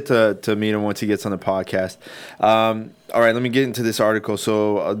 Well, we'll get to meet him once he gets on the podcast. All right, let me get into this article.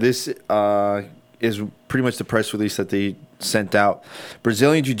 So, this is pretty much the press release that they sent out.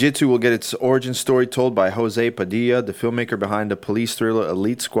 Brazilian Jiu-Jitsu will get its origin story told by Jose Padilla, the filmmaker behind the police thriller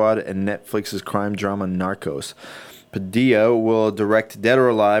Elite Squad and Netflix's crime drama Narcos. Padilla will direct Dead or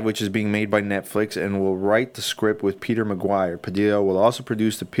Alive, which is being made by Netflix, and will write the script with Peter Maguire. Padilla will also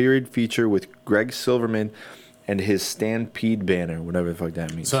produce the period feature with Greg Silverman and his Stampede banner, whatever the fuck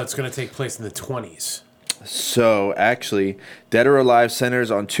that means. So it's going to take place in the 20s. So, actually, Dead or Alive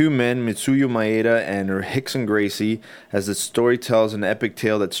centers on two men, Mitsuyo Maeda and Rickson Gracie, as the story tells an epic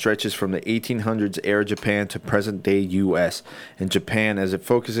tale that stretches from the 1800s era Japan to present-day U.S. and Japan, as it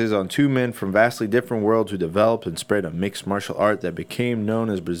focuses on two men from vastly different worlds who developed and spread a mixed martial art that became known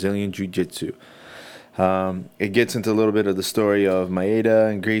as Brazilian Jiu-Jitsu. It gets into a little bit of the story of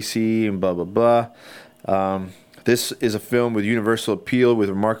Maeda and Gracie and blah, blah, blah. This is a film with universal appeal with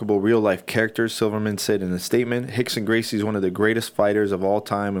remarkable real-life characters, Silverman said in a statement. Rickson Gracie is one of the greatest fighters of all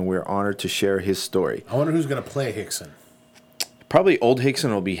time, and we're honored to share his story. I wonder who's going to play Rickson. Probably old Rickson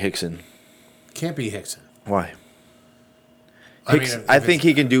will be Rickson. Can't be Rickson. Why? I think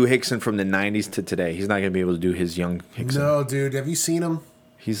he can do Rickson from the 90s to today. He's not going to be able to do his young Rickson. No, dude. Have you seen him?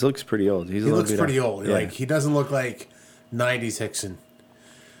 He looks pretty old. He looks pretty old. Yeah. Like, he doesn't look like 90s Rickson.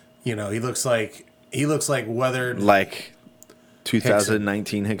 He looks like weathered. Like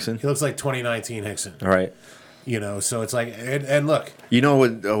 2019 Rickson? He looks like 2019 Rickson. All right. So it's like, and look. You know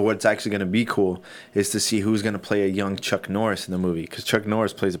what's actually going to be cool is to see who's going to play a young Chuck Norris in the movie, because Chuck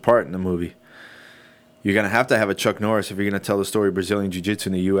Norris plays a part in the movie. You're going to have a Chuck Norris if you're going to tell the story of Brazilian Jiu-Jitsu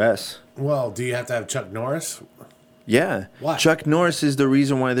in the U.S. Well, do you have to have Chuck Norris? Yeah. Why? Chuck Norris is the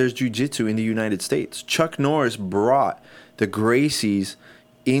reason why there's Jiu-Jitsu in the United States. Chuck Norris brought the Gracies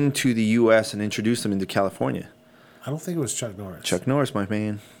into the U.S. and introduced them into California. I don't think it was Chuck Norris. Chuck Norris, my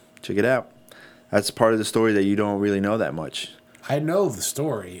man. Check it out. That's part of the story that you don't really know that much. I know the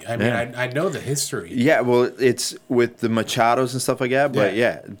story. I mean, I know the history. Yeah, well, it's with the Machados and stuff like that. But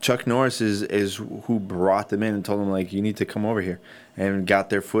yeah, Chuck Norris is who brought them in and told them, like, you need to come over here, and got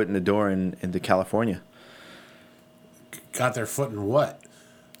their foot in the door into California. Got their foot in what?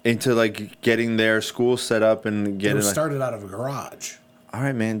 into like getting their school set up and It getting. was Like, started out of a garage. all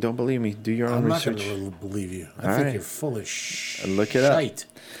right, man. Don't believe me. Do your own I'm not research. going to believe you. I All think right. you're full of shit. Look it up.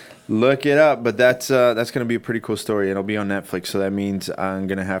 Look it up. But that's gonna be a pretty cool story. It'll be on Netflix, so that means I'm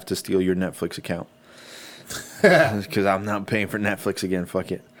gonna have to steal your Netflix account because I'm not paying for Netflix again.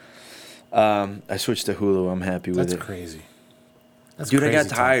 Fuck it. I switched to Hulu. I'm happy with That's it. crazy. That's Dude, I crazy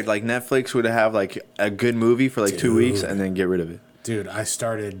got tired. Like Netflix would have like a good movie for like 2 weeks Dude. and then get rid of it. Dude, I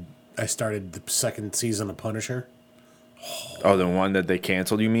started the second season of Punisher. Oh, the one that they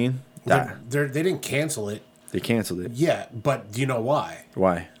canceled? You mean? They didn't cancel it. They canceled it. Yeah, but do you know why?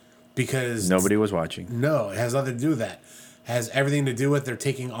 Why? Because Nobody was watching. No, it has nothing to do with that. It has everything to do with they're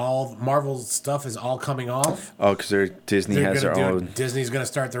taking all Marvel's stuff is all coming off. Oh, because Disney They're has gonna their do own. Disney's going to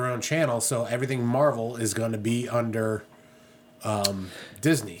start their own channel, so everything Marvel is going to be under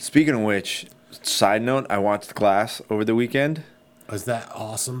Disney. Speaking of which, side note, I watched Glass over the weekend. Is that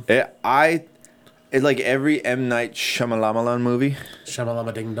awesome? It's like every M. Night Shyamalan movie.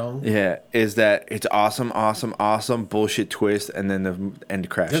 Shamalama Ding Dong. Yeah, is that it's awesome, bullshit twist, and then the end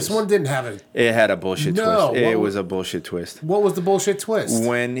crashes. This one didn't have it. It had a bullshit No, twist. It what- was a bullshit twist. What was the bullshit twist?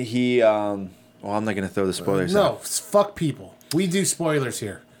 When he, well, I'm not gonna throw the spoilers. No, out. fuck people. We do spoilers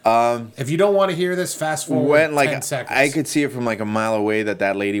here. If you don't want to hear this, fast forward When 10 seconds. I could see it from like a mile away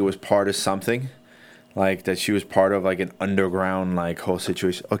that lady was part of something, like that she was part of like an underground like whole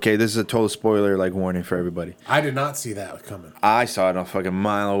situation. Okay, this is a total spoiler like warning for everybody. I did not see that coming. I saw it a fucking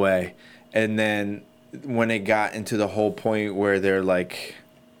mile away, and then when it got into the whole point where they're like,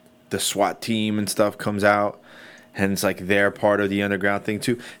 the SWAT team and stuff comes out, and it's like they're part of the underground thing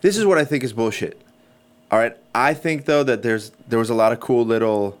too. This is what I think is bullshit. All right, I think though that there was a lot of cool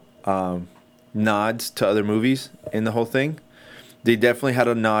little nods to other movies in the whole thing. They definitely had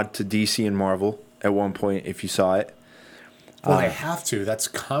a nod to DC and Marvel at one point if you saw it. Well, they have to. That's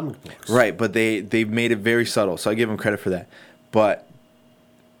comic books. Right, but they made it very subtle, so I give them credit for that. But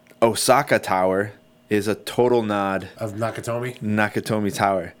Osaka Tower is a total nod Of Nakatomi. Nakatomi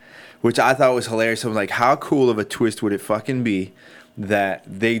Tower, which I thought was hilarious. I was like, how cool of a twist would it fucking be that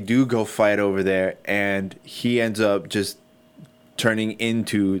they do go fight over there and he ends up just turning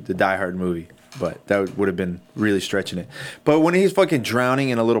into the Die Hard movie. But that would have been really stretching it. But when he's fucking drowning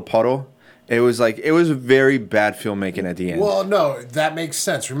in a little puddle, it was very bad filmmaking at the end. Well, no, that makes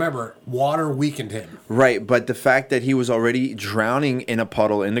sense. Remember, water weakened him. Right, but the fact that he was already drowning in a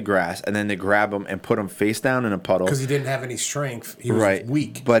puddle in the grass and then they grab him and put him face down in a puddle. Because he didn't have any strength. He was Right.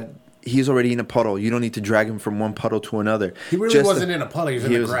 weak. But he's already in a puddle. You don't need to drag him from one puddle to another. He really wasn't in a puddle. He was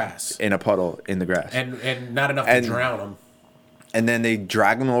in the grass. In a puddle in the grass. And not enough And- to drown him. And then they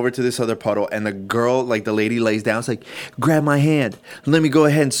drag him over to this other puddle, and the girl, like the lady, lays down. It's like, grab my hand. Let me go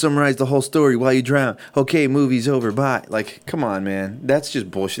ahead and summarize the whole story while you drown. Okay, movie's over. Bye. Like, come on, man. That's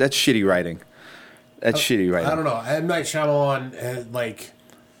just bullshit. That's shitty writing. That's shitty writing. I don't know. M. Night Shyamalan, like,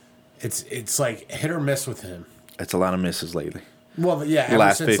 it's like hit or miss with him. It's a lot of misses lately. Well, yeah. The ever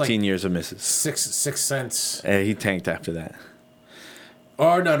last since, 15 like, years of misses. Sixth Sense. He tanked after that.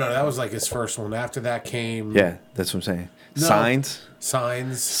 Oh, no, that was like his first one. After that came Yeah, that's what I'm saying. No. Signs.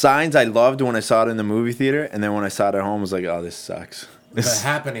 Signs. I loved when I saw it in the movie theater, and then when I saw it at home, I was like, oh, this sucks. The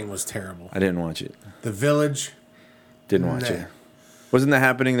Happening was terrible. I didn't watch it. The Village. Didn't watch Nah. it. Wasn't that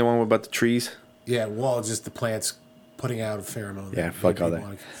happening, the one about the trees? Yeah, well, just the plants putting out a pheromone. Yeah, that fuck made all me that.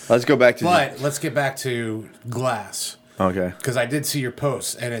 wanna- Let's go back to... But let's get back to Glass. Okay. Because I did see your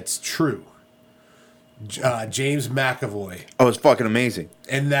post, and it's true. James McAvoy. Oh, it's fucking amazing.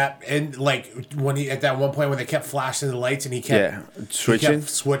 And like when he at that one point when they kept flashing the lights and he kept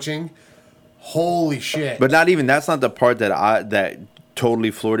switching. Holy shit! But not even, that's not the part that totally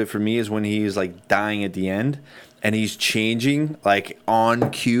floored it for me, is when he's like dying at the end and he's changing like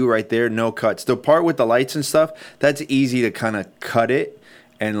on cue right there, no cuts. The part with the lights and stuff, that's easy to kind of cut it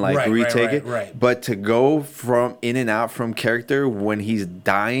and like retake it. Right. But to go from in and out from character when he's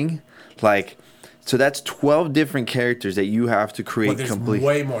dying, like, so that's 12 different characters that you have to create. But there's complete.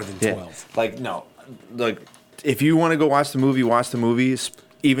 way more than 12. Yeah. Like, no, like, if you want to go watch the movie.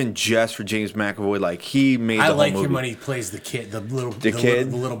 Even just for James McAvoy, like, he made the I whole like movie. him when he plays the kid, the little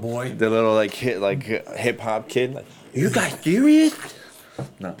boy. The little like hip hop kid. Like, you guys serious?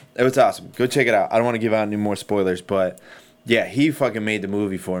 No, it was awesome. Go check it out. I don't want to give out any more spoilers, but yeah, he fucking made the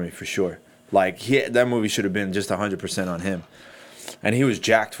movie for me for sure. Like, that movie should have been just 100% on him, and he was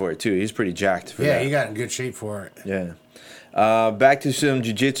jacked for it too. He's pretty jacked for that. Yeah, he got in good shape for it. Yeah. Back to some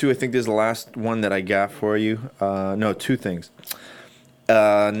jiu-jitsu. I think this is the last one that I got for you. No, two things.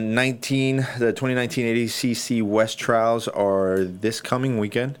 The 2019 ADCC West trials are this coming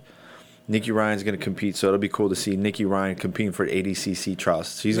weekend. Nicky Ryan's going to compete, so it'll be cool to see Nicky Ryan competing for ADCC trials.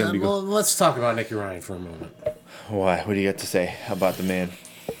 So he's going to be Well, let's talk about Nicky Ryan for a moment. Why? What do you got to say about the man?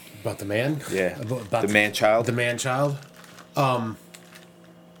 About the man? Yeah. About the man-child? The man-child.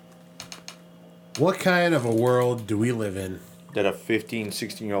 What kind of a world do we live in? That a 15,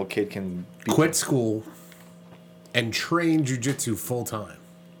 16-year-old kid can Quit school and train jiu-jitsu full-time.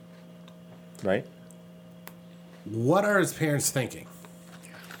 Right? What are his parents thinking?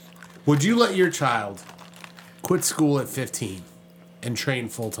 Would you let your child quit school at 15 and train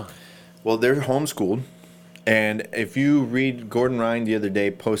full-time? Well, they're homeschooled. And if you read Gordon Ryan the other day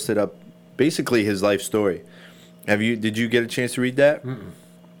posted up basically his life story. Did you get a chance to read that? Mm-mm.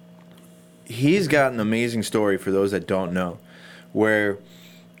 He's got an amazing story for those that don't know, where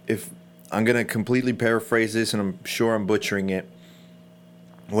if I'm going to completely paraphrase this and I'm sure I'm butchering it.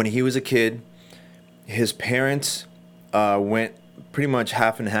 When he was a kid, his parents went pretty much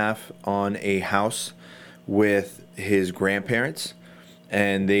half and half on a house with his grandparents.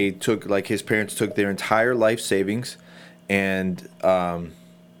 And they took, like, his parents took their entire life savings and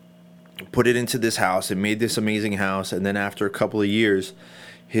put it into this house and made this amazing house. And then after a couple of years,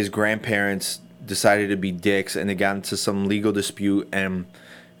 his grandparents decided to be dicks and they got into some legal dispute. And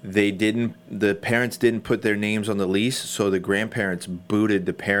the parents didn't put their names on the lease. So the grandparents booted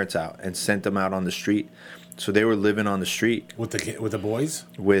the parents out and sent them out on the street. So they were living on the street. With the boys?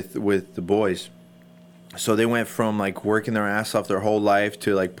 With the boys. So they went from like working their ass off their whole life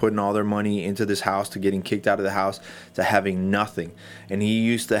to like putting all their money into this house to getting kicked out of the house to having nothing. And he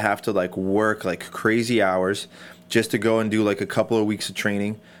used to have to like work like crazy hours just to go and do like a couple of weeks of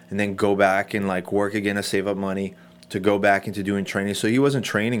training and then go back and like work again to save up money to go back into doing training. So he wasn't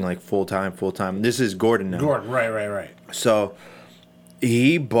training like full time. This is Gordon now. Gordon, right. So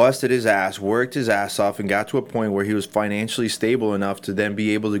he busted his ass, worked his ass off, and got to a point where he was financially stable enough to then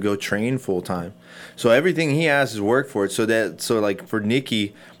be able to go train full time. So everything he has is work for it. So like for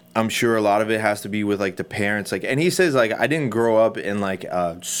Nicky, I'm sure a lot of it has to be with like the parents. Like, and he says like, I didn't grow up in like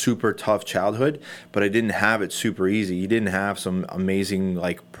a super tough childhood, but I didn't have it super easy. He didn't have some amazing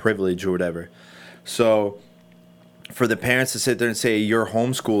like privilege or whatever. So for the parents to sit there and say you're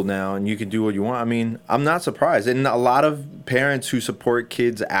homeschooled now and you can do what you want, I mean, I'm not surprised. And a lot of parents who support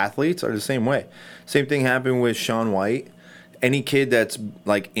kids athletes are the same way. Same thing happened with Shaun White. Any kid that's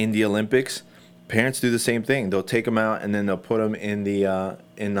like in the Olympics, parents do the same thing. They'll take them out and then they'll put them in the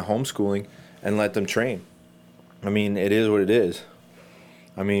homeschooling and let them train. I mean, it is what it is.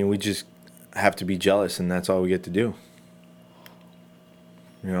 I mean, we just have to be jealous, and that's all we get to do.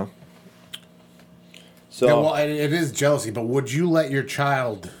 You know. So yeah, well, it is jealousy, but would you let your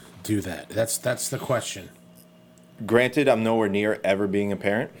child do that? That's the question. Granted, I'm nowhere near ever being a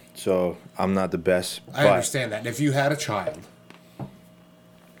parent, so I'm not the best. I understand that. If you had a child,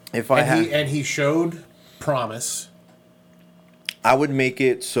 and he showed promise, I would make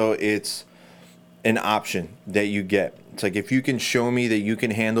it so it's an option that you get. It's like if you can show me that you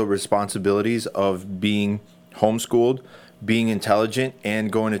can handle responsibilities of being homeschooled, being intelligent, and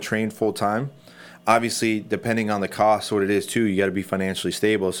going to train full time. Obviously, depending on the cost, what it is too, you got to be financially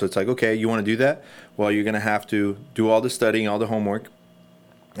stable. So it's like, okay, you want to do that? Well, you're going to have to do all the studying, all the homework,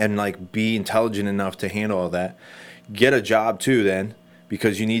 and like be intelligent enough to handle all that. Get a job too then,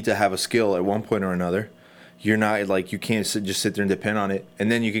 because you need to have a skill at one point or another. You're not like, you can't just sit there and depend on it,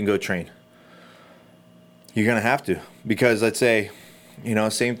 and then you can go train. You're going to have to, because let's say, you know,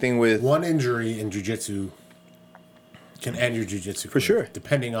 same thing with one injury in jiu-jitsu can end your jiu-jitsu for sure,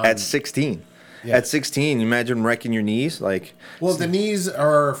 depending on at 16. Yeah. At 16, imagine wrecking your knees. Like, well, the knees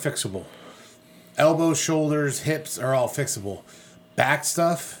are fixable. Elbows, shoulders, hips are all fixable. Back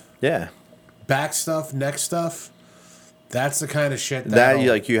stuff, neck stuff. That's the kind of shit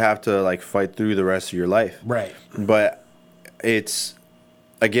that you have to like fight through the rest of your life. Right. But it's,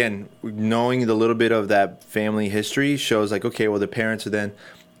 again, knowing the little bit of that family history shows like, okay, well, the parents will then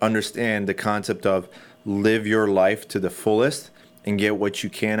understand the concept of live your life to the fullest and get what you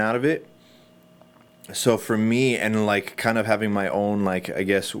can out of it. So for me, and like kind of having my own, like, I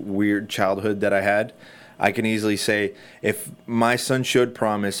guess, weird childhood that I had, I can easily say if my son showed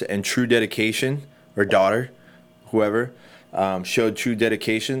promise and true dedication, or daughter, whoever, showed true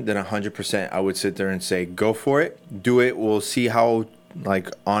dedication, then 100% I would sit there and say, go for it, do it. We'll see how like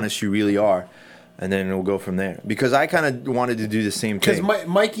honest you really are. And then we'll go from there. Because I kind of wanted to do the same thing. Because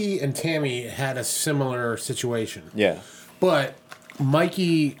Mikey and Tammy had a similar situation. Yeah. But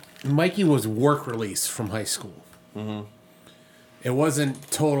Mikey was work release from high school. Mm-hmm. It wasn't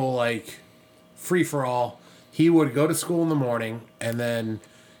total like free for all. He would go to school in the morning, and then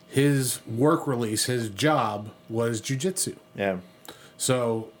his work release, his job was jiu-jitsu. Yeah.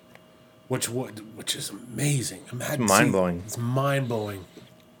 So which is amazing. Imagine, mind-blowing. It's mind-blowing.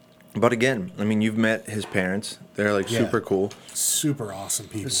 But again, I mean, you've met his parents. They're like super cool. Super awesome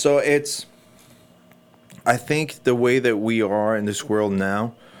people. So I think the way that we are in this world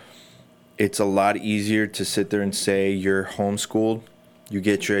now, it's a lot easier to sit there and say you're homeschooled. You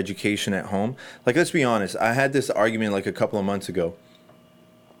get your education at home. Like, let's be honest. I had this argument like a couple of months ago.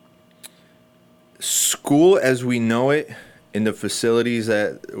 School as we know it in the facilities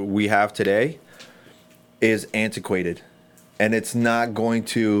that we have today is antiquated. And it's not going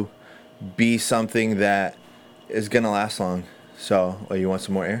to be something that is going to last long. So, you want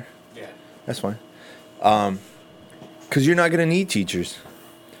some more air? Yeah. That's fine. Because you're not going to need teachers.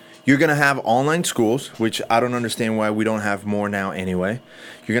 You're going to have online schools, which I don't understand why we don't have more now anyway.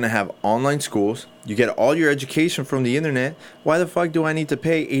 You're going to have online schools. You get all your education from the internet. Why the fuck do I need to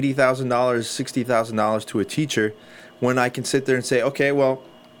pay $80,000, $60,000 to a teacher when I can sit there and say, okay, well,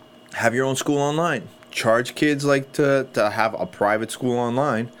 have your own school online. Charge kids like to have a private school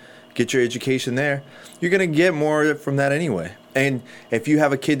online. Get your education there. You're going to get more from that anyway. And if you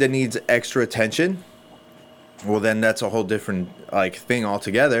have a kid that needs extra attention, well, then that's a whole different thing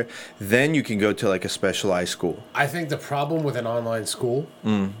altogether. Then you can go to a specialized school. I think the problem with an online school,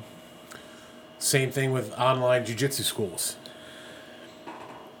 same thing with online jiu-jitsu schools.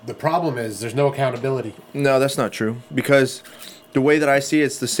 The problem is there's no accountability. No, that's not true. Because the way that I see it,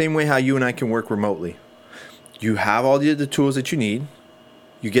 it's the same way how you and I can work remotely. You have all the tools that you need.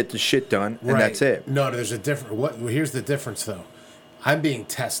 You get the shit done, and that's it. No, there's a different. Here's the difference, though. I'm being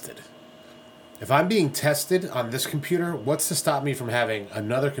tested. If I'm being tested on this computer, what's to stop me from having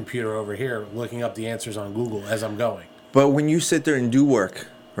another computer over here looking up the answers on Google as I'm going? But when you sit there and do work,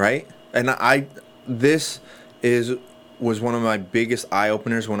 right? And this was one of my biggest eye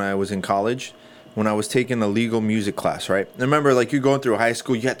openers when I was in college, when I was taking a legal music class, right? And remember, you're going through high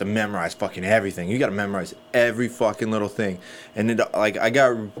school, you have to memorize fucking everything. You got to memorize every fucking little thing. And I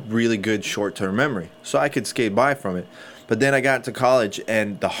got really good short-term memory, so I could skate by from it. But then I got to college,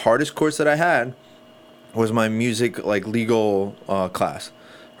 and the hardest course that I had was my music, legal class,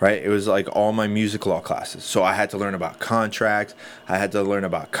 right? It was all my music law classes. So I had to learn about contracts. I had to learn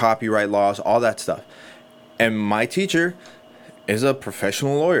about copyright laws, all that stuff. And my teacher is a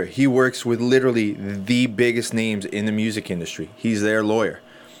professional lawyer. He works with literally the biggest names in the music industry. He's their lawyer.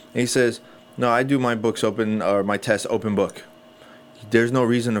 And he says, no, I do my books open, or my tests open book. There's no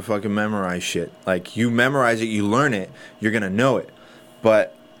reason to fucking memorize shit. You memorize it, you learn it, you're going to know it.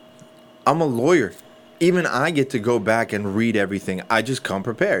 But I'm a lawyer. Even I get to go back and read everything. I just come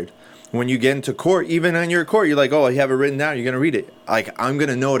prepared. When you get into court, even in your court, you're like, oh, you have it written down, you're going to read it. I'm going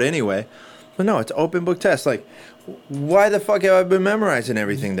to know it anyway. But no, it's open book test. Why the fuck have I been memorizing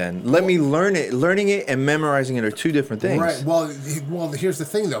everything then? Let me learn it. Learning it and memorizing it are two different things. Right. Well, here's the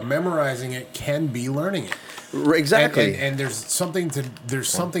thing, though. Memorizing it can be learning it. Exactly. And there's something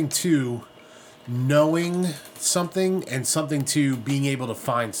to knowing something and something to being able to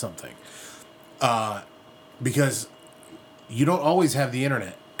find something. Because you don't always have the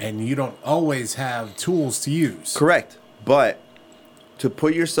internet and you don't always have tools to use. Correct. But to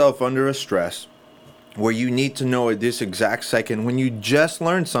put yourself under a stress where you need to know at this exact second when you just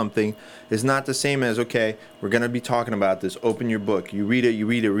learned something is not the same as, okay, we're going to be talking about this. Open your book. You read it, you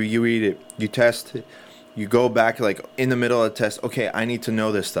read it. You test it. You go back in the middle of the test. Okay, I need to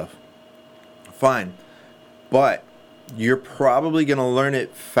know this stuff. Fine. But you're probably going to learn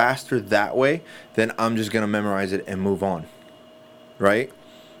it faster that way than I'm just going to memorize it and move on. Right?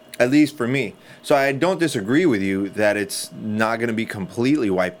 At least for me. So I don't disagree with you that it's not going to be completely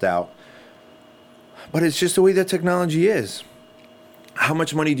wiped out. But it's just the way that technology is. How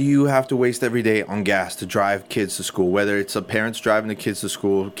much money do you have to waste every day on gas to drive kids to school? Whether it's parents driving the kids to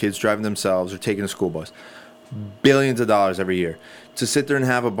school, kids driving themselves, or taking a school bus. Billions of dollars every year. To sit there and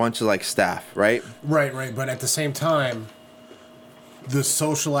have a bunch of staff, right? Right. But at the same time, the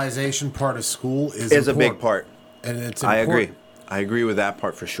socialization part of school is a big part. And it's important. I agree. I agree with that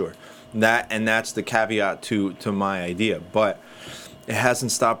part for sure. That's the caveat to my idea. But it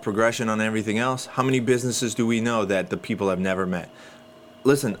hasn't stopped progression on everything else. How many businesses do we know that the people have never met?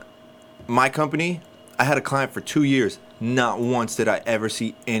 Listen, my company, I had a client for 2 years. Not once did I ever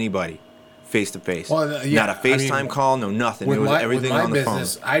see anybody face to face. Not a FaceTime call, no nothing. It was everything on the phone.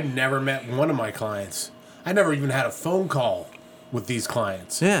 I never met one of my clients. I never even had a phone call with these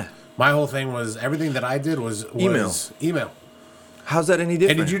clients. Yeah. My whole thing was everything that I did was email. How's that any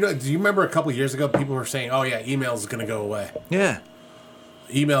different? And do you remember a couple of years ago people were saying, "Oh yeah, email is going to go away." Yeah.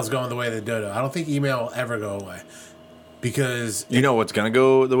 Email's going the way of the dodo. I don't think email will ever go away. Because you know what's going to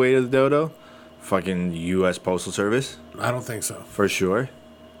go the way of the dodo? Fucking U.S. Postal Service. I don't think so. For sure.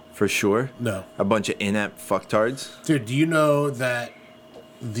 for sure. No. A bunch of inept fucktards. Dude, do you know that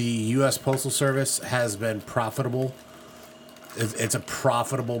the U.S. Postal Service has been profitable? It's a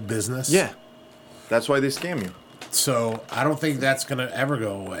profitable business. Yeah. That's why they scam you. So I don't think that's going to ever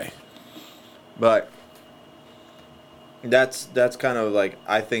go away. But that's kind of like,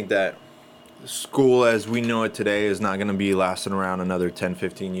 I think that school as we know it today is not going to be lasting around another 10,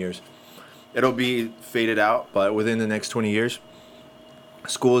 15 years. It'll be faded out, but within the next 20 years,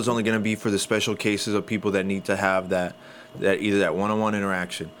 school is only going to be for the special cases of people that need to have that either that one-on-one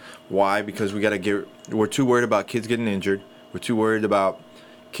interaction. Why? Because we're too worried about kids getting injured. We're too worried about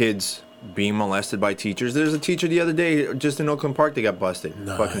kids being molested by teachers. There's a teacher the other day just in Oakland Park that got busted.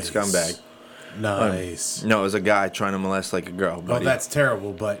 Nice. Fucking scumbag. Nice. No, it was a guy trying to molest like a girl. Well, Buddy. that's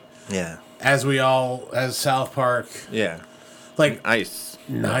terrible, but Yeah. as South Park, Yeah. like, Nice.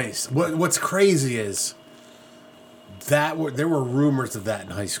 nice. What's crazy is there were rumors of that in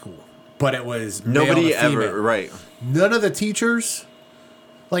high school, but it was male Nobody to female. ever, right. None of the teachers,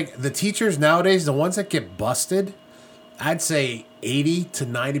 like the teachers nowadays, the ones that get busted, I'd say 80 to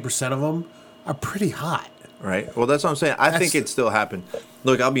 90% of them are pretty hot. Right. Well, that's what I'm saying. I think it still happened.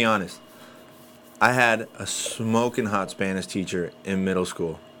 Look, I'll be honest. I had a smoking hot Spanish teacher in middle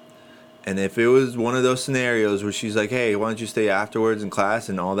school. And if it was one of those scenarios where she's like, hey, why don't you stay afterwards in class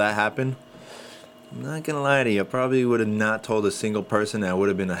and all that happened, I'm not going to lie to you. I probably would have not told a single person that would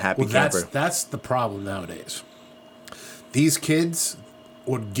have been a happy camper. That's the problem nowadays. These kids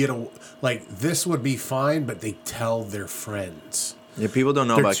would this would be fine, but they tell their friends. Yeah, people don't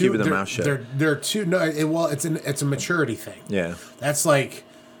know about keeping their mouth shut. They're too it's a maturity thing. Yeah. That's like,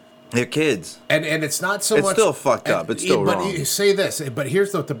 They're kids. and it's not so It's much. still fucked up. It's still but wrong. you say this, but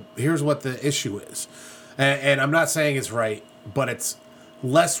here's what the issue is, and I'm not saying it's right, but it's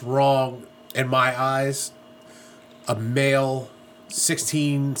less wrong in my eyes. A male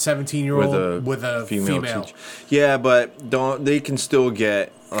 16, 17-year-old with a female. teacher. Yeah, but they can still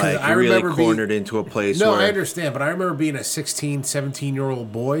get like I really remember cornered into a place No, where I understand, but I remember being a 16,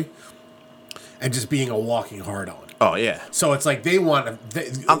 17-year-old boy and just being a walking hard on. Oh yeah. So it's like they want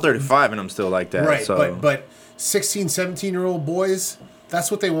I'm 35 and I'm still like that. right, So. but 16, 17-year-old boys,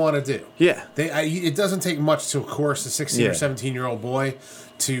 that's what they want to do. Yeah. It doesn't take much to coerce a 16 Yeah. or 17-year-old boy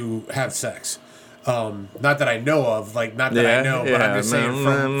to have sex. Not that I know of, not that I know, but I'm just saying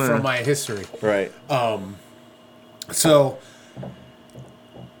from my history. Right. So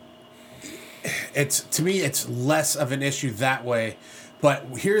to me it's less of an issue that way. But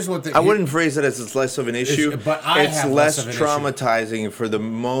here's what I wouldn't phrase it as it's less of an issue. But I it's have less less of an issue. traumatizing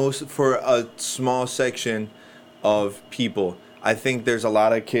for a small section of people. I think there's a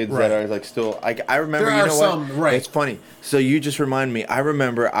lot of kids Right. that are like still. I remember. There you are know some, what? right. It's funny. So you just remind me. I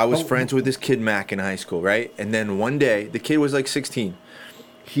remember I was Oh. friends with this kid Mac in high school, right? And then one day the kid was like 16.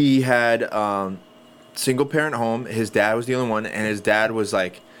 He had single parent home. His dad was the only one, and his dad was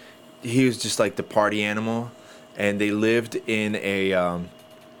like, he was just like the party animal, and they lived in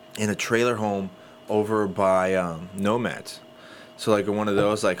a trailer home over by Nomads. So like in one of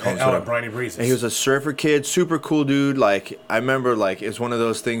those like homes. out at Briny Breezes. And he was a surfer kid, super cool dude. Like I remember, like it's one of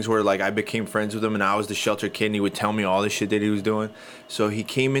those things where like I became friends with him, and I was the shelter kid, and he would tell me all the shit that he was doing. So he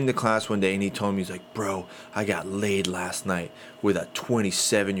came into class one day and he told me, he's like, "Bro, I got laid last night with a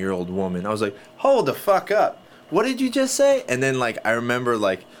 27-year-old woman." I was like, "Hold the fuck up! What did you just say?" And then like I remember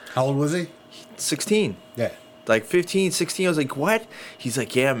like How old was he? 16. Yeah. Like 15, 16, I was like, what? He's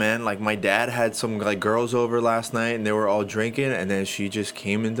like, yeah, man. Like, my dad had some, like, girls over last night, and they were all drinking, and then she just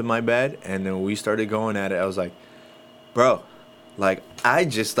came into my bed, and then we started going at it. I was like, bro, like, I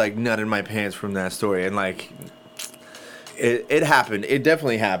just, like, nutted my pants from that story, and, like, it happened. It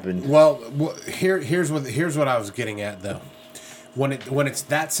definitely happened. Well, here's what I was getting at, though. When it's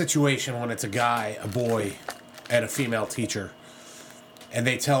that situation, when it's a guy, a boy, and a female teacher, and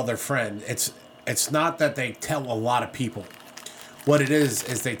they tell their friend, it's not that they tell a lot of people. What it is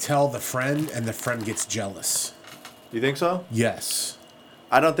they tell the friend, and the friend gets jealous. You think so? Yes.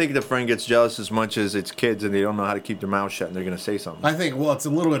 I don't think the friend gets jealous as much as it's kids, and they don't know how to keep their mouth shut, and they're going to say something. I think, well, it's a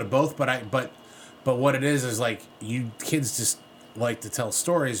little bit of both, but what it is like, you kids just like to tell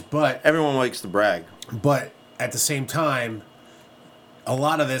stories, but Everyone likes to brag. at the same time, a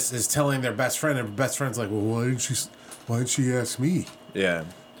lot of this is telling their best friend, and best friend's like, well, why didn't she ask me? Yeah.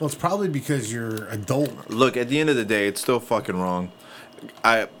 Well, it's probably because you're adult. Look, at the end of the day, it's still fucking wrong.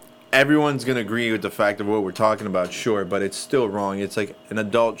 Everyone's gonna agree with the fact of what we're talking about, sure, but it's still wrong. It's like an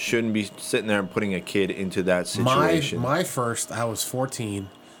adult shouldn't be sitting there and putting a kid into that situation. My first, I was 14.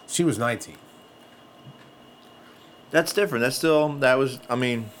 She was 19. That's different. It's still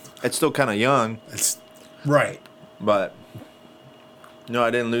kind of young, It's right. but No, I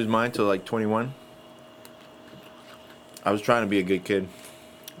didn't lose mine till like 21. I was trying to be a good kid,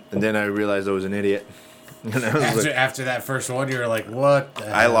 and then I realized I was an idiot. And I was After that first one, you were like, "What?"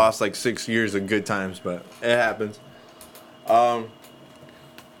 The I hell? lost like 6 years of good times, but it happens.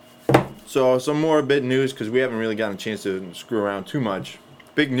 So some more big news because we haven't really gotten a chance to screw around too much.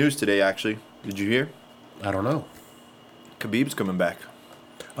 Big news today, actually. Did you hear? I don't know. Khabib's coming back.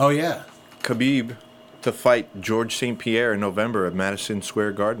 Oh yeah, Khabib to fight George St. Pierre in November at Madison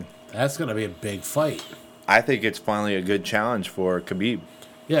Square Garden. that's gonna be a big fight. I think it's finally a good challenge for Khabib.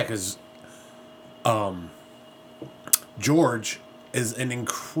 Yeah, because George is an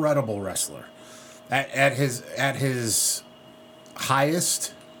incredible wrestler. At his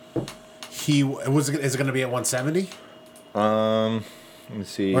highest, is it going to be at 170, Let me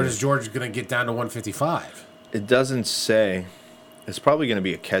see. or is George going to get down to 155? It doesn't say. It's probably going to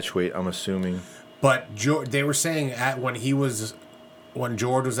be a catchweight, I'm assuming. But they were saying when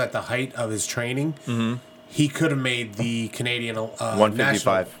George was at the height of his training, he could have made the Canadian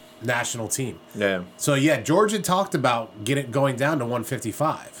 155 national team. Yeah. So yeah, George had talked about going down to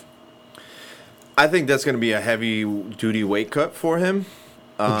 155. I think that's going to be a heavy duty weight cut for him.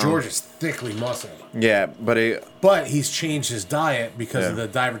 But George is thickly muscled. Yeah, but But he's changed his diet because of the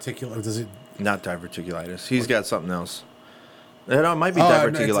diverticular. Does it? not diverticulitis. He's got something else. No, it might be No,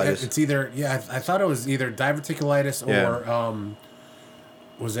 diverticulitis. it's either I thought it was either diverticulitis or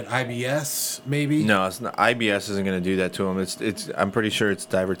was it IBS maybe? No, it's not. IBS isn't going to do that to him. It's. I'm pretty sure it's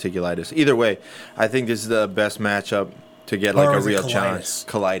diverticulitis. Either way, I think this is the best matchup to get like Or a is it real colitis? challenge.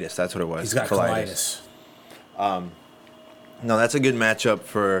 Colitis. That's what it was. He's got colitis. No, that's a good matchup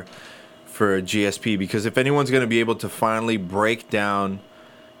for GSP because if anyone's going to be able to finally break down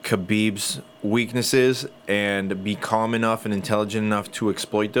Khabib's weaknesses and be calm enough and intelligent enough to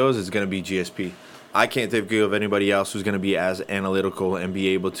exploit those, it's going to be GSP. I can't think of anybody else who's going to be as analytical and be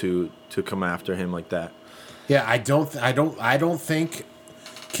able to come after him like that. Yeah, I don't think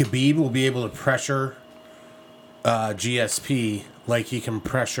Khabib will be able to pressure GSP like he can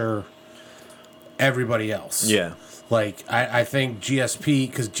pressure everybody else. Yeah. Like I think GSP,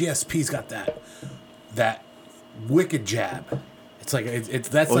 because GSP's got that wicked jab. It's like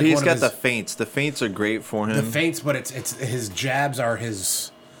that's Well, like he's one got of the his, feints. The feints are great for him. the feints, but it's his jabs are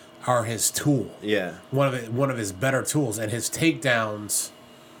his tool. Yeah. One of his better tools, and his takedowns.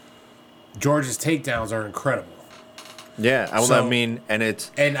 George's takedowns are incredible. Yeah, So- I mean, and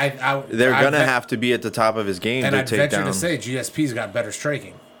it's And they're I gonna bet- have to be at the top of his game And to I'd take venture down. to say GSP's got better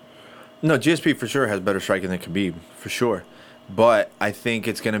striking. No, GSP for sure has better striking than Khabib, for sure. But I think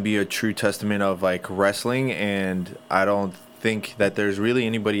it's going to be a true testament of like wrestling, and I don't think that there's really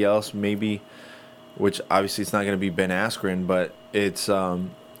anybody else. Maybe, which obviously it's not going to be Ben Askren, but it's going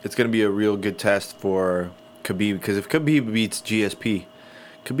to be a real good test for Khabib because if Khabib beats GSP,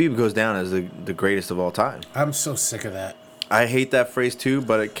 Khabib goes down as the greatest of all time. I'm so sick of that. I hate that phrase too,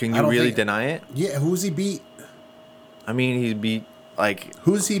 but can I you don't really think- deny it? Yeah, who's he beat? I mean, he beat like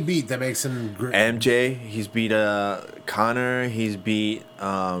Who's he beat that makes him great? MJ, he's beat Connor. He's beat.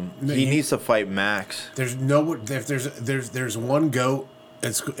 He needs to fight Max. There's no if there's one goat.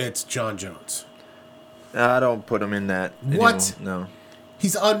 It's John Jones. I don't put him in that. What? anymore, No.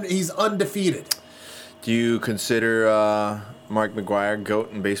 He's undefeated. Do you consider Mark McGuire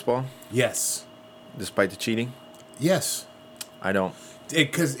GOAT in baseball, Yes. despite the cheating? Yes. I don't.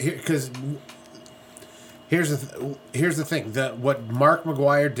 Because here's the thing. What Mark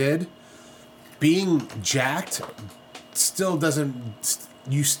McGuire did, being jacked, still doesn't.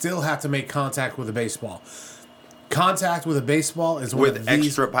 You still have to make contact with a baseball. Contact with a baseball is one With of these,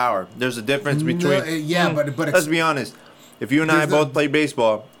 extra power, there's a difference between. but Let's be honest. If you and I There's both the- play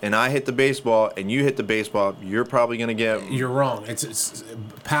baseball, and I hit the baseball, and you hit the baseball, you're probably gonna get. you're wrong. It's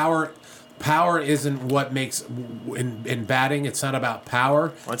power. Power isn't what makes in batting. It's not about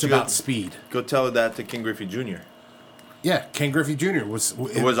power. don't It's you go- about speed. Go tell that to King Griffey Jr. Yeah, Ken Griffey Jr. was.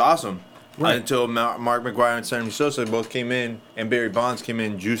 It was awesome. Right. Until Mark McGuire and Sammy Sosa both came in, and Barry Bonds came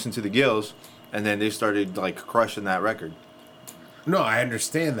in juicing to the gills, and then they started like crushing that record. No, I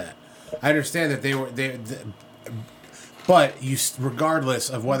understand that. I understand that but regardless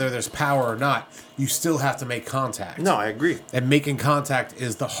of whether there's power or not, you still have to make contact. No, I agree. And making contact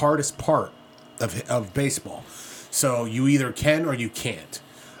is the hardest part of baseball. So you either can or you can't.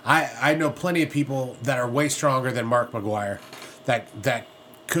 I know plenty of people that are way stronger than Mark McGuire that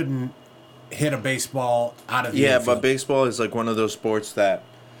couldn't hit a baseball out of the Yeah, infield. but baseball is like one of those sports that,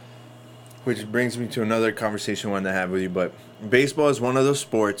 which brings me to another conversation I wanted to have with you. But baseball is one of those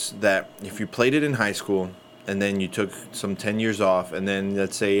sports that if you played it in high school and then you took some 10 years off, and then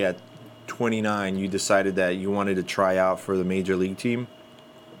let's say at 29 you decided that you wanted to try out for the major league team,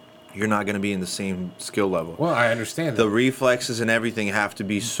 you're not going to be in the same skill level. Well, I understand The that. reflexes and everything have to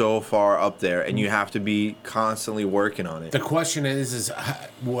be so far up there, and you have to be constantly working on it. The question is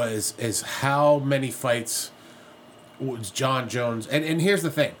how many fights was John Jones? And here's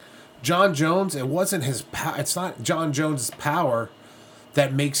the thing, John Jones. It wasn't his. It's not John Jones's power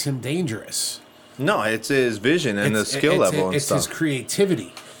that makes him dangerous. No, it's his vision and the skill level and it's stuff. his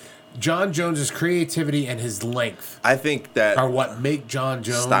creativity. John Jones's creativity and his length I think that are what make John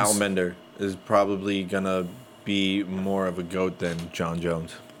Jones. Stylebender is probably gonna be more of a GOAT than John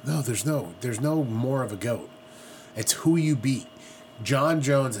Jones. No, there's no more of a GOAT. It's who you beat. John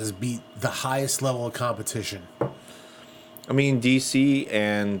Jones has beat the highest level of competition. I mean, DC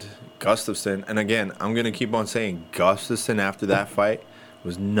and Gustafsson, and again, I'm gonna keep on saying Gustafsson after that fight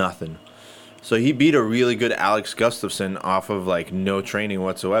was nothing. So he beat a really good Alex Gustafsson off of like no training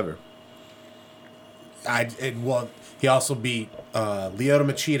whatsoever. He also beat Lyoto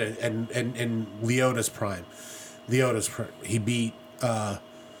Machida in Lyota's prime. He beat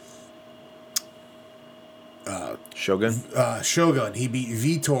Shogun. Shogun. He beat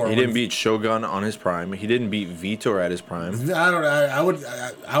Vitor. He didn't beat Shogun on his prime. He didn't beat Vitor at his prime. I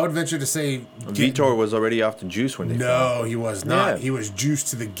would venture to say Vitor was already off the juice when they fought. No, he was not. Yeah. He was juiced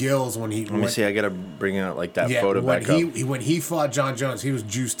to the gills when he. Let me see. I gotta bring out like that photo when back up. when he fought John Jones, he was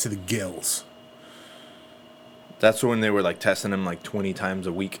juiced to the gills. That's when they were like testing him like 20 times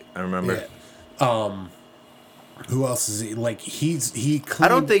a week. I remember. Yeah. Who else is he? Like he.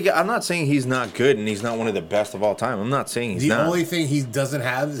 I'm not saying he's not good and he's not one of the best of all time. I'm not saying he's The not. only thing he doesn't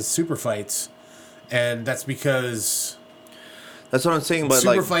have is super fights, and that's because That's what I'm saying. But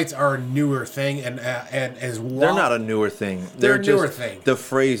super like, fights are a newer thing, and as well. they're not a newer thing. They're a just, newer thing. The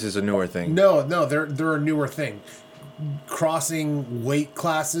phrase is a newer thing. No, they're a newer thing. Crossing weight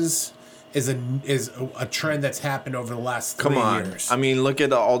classes is a trend that's happened over the last 3 years. I mean, look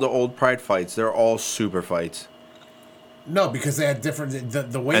at all the old Pride fights. They're all super fights, No, because they had different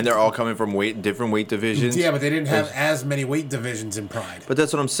the weight, and they're all coming from different weight divisions. Yeah, but they didn't have as many weight divisions in Pride. But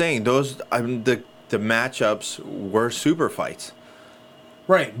that's what I'm saying. Those the matchups were super fights.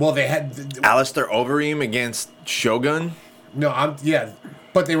 Right. Well, they had Alistair Overeem against Shogun.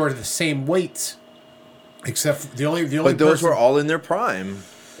 but they were the same weights, except the only. But those were all in their prime.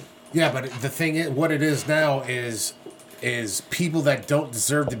 Yeah, but the thing is, what it is now is people that don't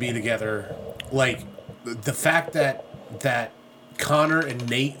deserve to be together. Like the fact that Conor and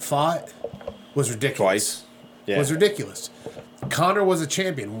Nate fought was ridiculous. Twice. Yeah. Was ridiculous. Conor was a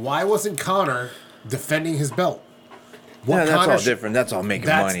champion. Why wasn't Conor defending his belt? Yeah, that's all different. That's all making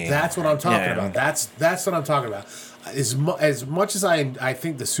money. That's what I'm talking Yeah. about. That's what I'm talking about. As much as I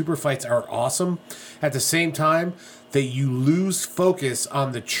think the super fights are awesome, at the same time that you lose focus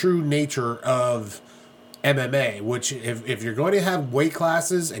on the true nature of MMA, which if you're going to have weight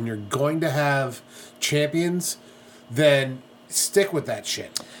classes and you're going to have champions, then stick with that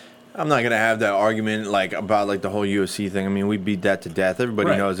shit. I'm not gonna have that argument about the whole UFC thing. I mean, we beat that to death. Everybody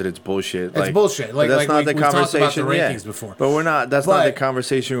Right. knows that it's bullshit. It's bullshit. But that's not the we've talked about conversation. the Yeah. rankings before. But we're not. That's not But- the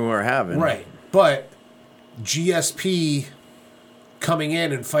conversation we were having. Right. But GSP coming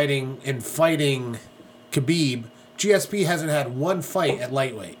in and fighting Khabib, GSP hasn't had one fight at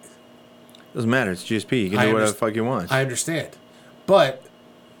lightweight. Doesn't matter. It's GSP. You can do whatever the fuck you want. I understand. But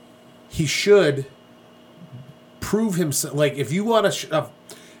he should prove himself. Like, if you want a shot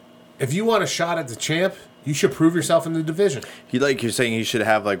at the champ, you should prove yourself in the division. You're saying he should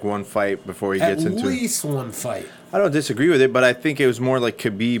have one fight before he At gets into. least one fight. I don't disagree with it, but I think it was more like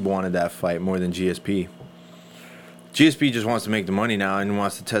Khabib wanted that fight more than GSP. GSP just wants to make the money now and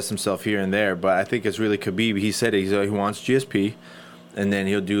wants to test himself here and there, but I think it's really Khabib. He said he wants GSP, and then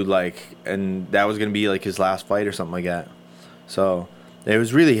he'll do and that was gonna be his last fight or something like that. So it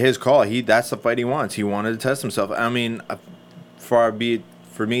was really his call. That's the fight he wants. He wanted to test himself. I mean, far be it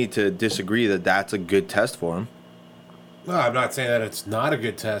for me to disagree that that's a good test for him. No, I'm not saying that it's not a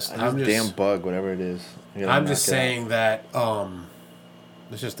good test. I'm just damn bug, whatever it is. I'm just saying that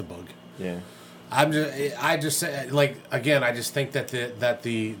it's just a bug. Yeah. I just say, again, I just think that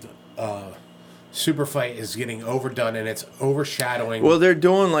the super fight is getting overdone and it's overshadowing. Well, they're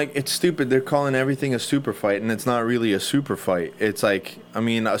doing it's stupid. They're calling everything a super fight, and it's not really a super fight. It's a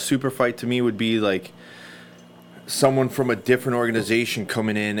super fight to me would be someone from a different organization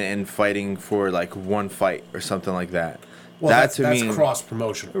coming in and fighting for one fight or something like that. well, that's cross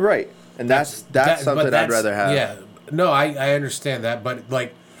promotional, right? And that's something I'd rather have. Yeah, no, I understand that, but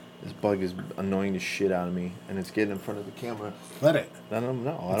This bug is annoying the shit out of me, and it's getting in front of the camera. let it. I don't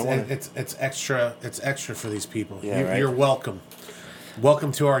know. I don't want to. It's extra. It's extra for these people. Yeah, right. You're welcome.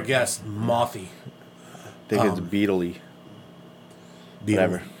 Welcome to our guest, Mothy. I think it's Beatley.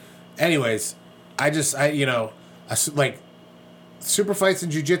 Whatever. Anyways, like super fights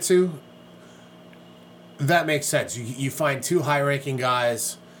in jiu-jitsu, that makes sense. You find two high-ranking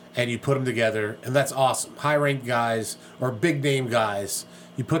guys and you put them together, and that's awesome. High-ranked guys or big-name guys,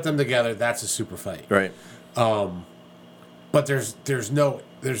 you put them together, that's a super fight. Right. But there's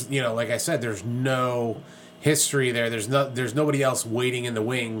like I said, there's no history there. There's nobody else waiting in the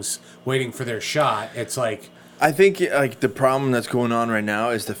wings, waiting for their shot. It's like, I think like the problem that's going on right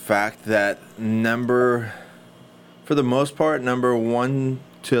now is the fact that for the most part, number 1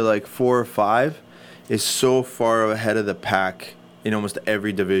 to like 4 or 5 is so far ahead of the pack in almost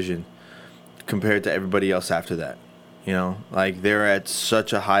every division compared to everybody else after that. You know, like they're at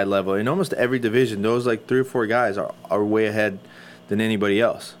such a high level in almost every division. Those like 3 or 4 guys are way ahead than anybody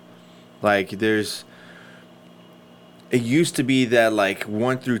else. Like it used to be that like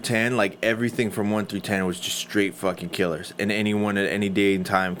 1 through 10, like everything from 1 through 10 was just straight fucking killers, and anyone at any day and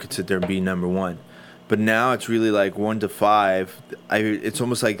time could sit there and be number 1. But now it's really like 1 to 5. It's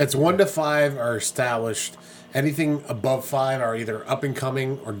almost like it's 1 to 5 are established. Anything above 5 are either up and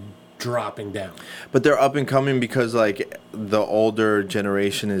coming or dropping down. But they're up and coming because like the older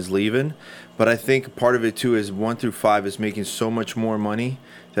generation is leaving. But I think part of it too is 1 through 5 is making so much more money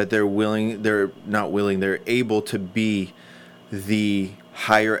that they're able to be the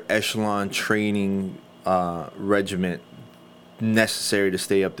higher echelon training regiment necessary to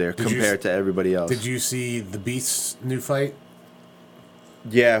stay up there compared to everybody else. Did you see the Beast's new fight?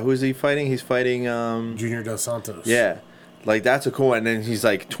 Yeah, who is he fighting? He's fighting Junior Dos Santos. Yeah. Like that's a cool one. And then he's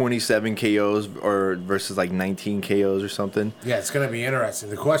like 27 KOs or versus like 19 KOs or something. Yeah, it's going to be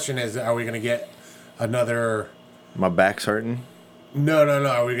interesting. The question is, are we going to get another... My back's hurting? No.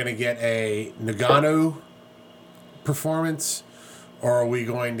 Are we going to get a Nagano performance? Or are we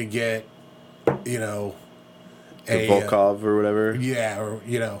going to get, The Volkov or whatever? Yeah, or,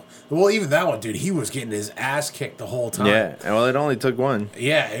 Well, even that one, dude, he was getting his ass kicked the whole time. Yeah, well, it only took one.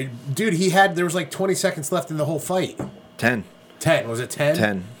 Yeah, dude, there was like 20 seconds left in the whole fight. 10. Was it 10?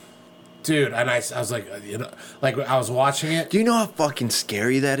 10. Dude, and I was like, I was watching it. Do you know how fucking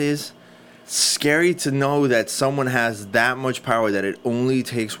scary that is? Scary to know that someone has that much power that it only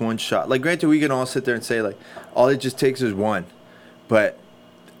takes one shot. Like, granted, we can all sit there and say, like, all it just takes is one. But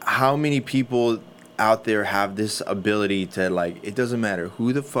how many people out there have this ability to, like, it doesn't matter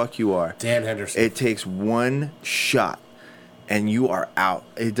who the fuck you are. Dan Henderson. It takes one shot and you are out.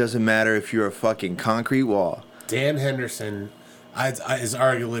 It doesn't matter if you're a fucking concrete wall. Dan Henderson is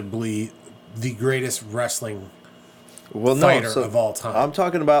arguably the greatest wrestling fighter of all time. I'm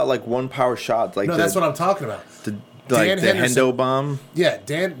talking about like one power shot. Like that's what I'm talking about. The Hendo bomb. Yeah,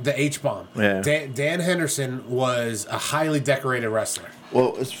 the H bomb. Yeah. Dan Henderson was a highly decorated wrestler.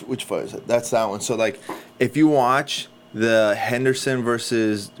 Well, which fight is it? That's that one. So like, if you watch the Henderson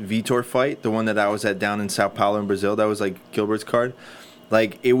versus Vitor fight, the one that I was at down in Sao Paulo in Brazil, that was like Gilbert's card.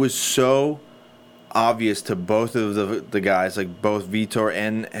 Like it was so obvious to both of the guys, like both Vitor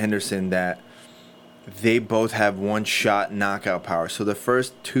and Henderson, that they both have one shot knockout power. So the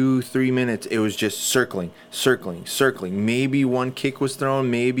first 2-3 minutes, it was just circling. Maybe one kick was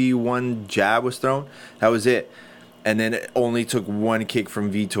thrown, maybe one jab was thrown. That was it. And then it only took one kick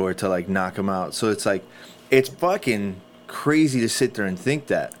from Vitor to like knock him out. So it's like, it's fucking crazy to sit there and think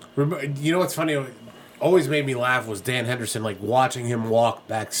that. You know what's funny? Always made me laugh was Dan Henderson, like watching him walk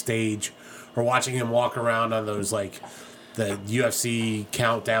backstage or watching him walk around on those like the UFC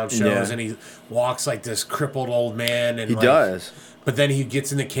countdown shows, and he walks like this crippled old man, and he does. But then he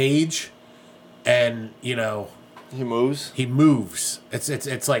gets in the cage, and he moves. He moves.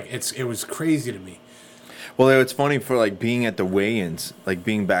 It was crazy to me. Well, it's funny for like being at the weigh-ins, like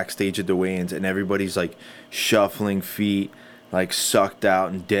being backstage at the weigh-ins, and everybody's like shuffling feet, like sucked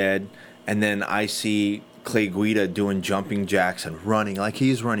out and dead, and then I see Clay Guida doing jumping jacks and running like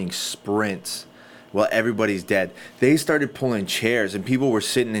he's running sprints. Well, everybody's dead. They started pulling chairs, and people were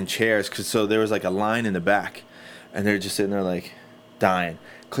sitting in chairs so there was like a line in the back, and they're just sitting there like dying.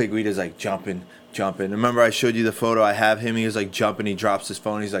 Clay Guida's like jumping. Remember I showed you the photo? I have him. He was like jumping. He drops his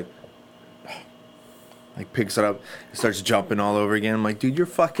phone. He's like picks it up, starts jumping all over again. I'm like, dude, you're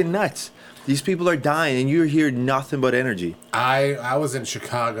fucking nuts. These people are dying, and you're here nothing but energy. I was in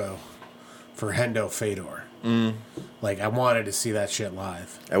Chicago for Hendo Fedor. Like, I wanted to see that shit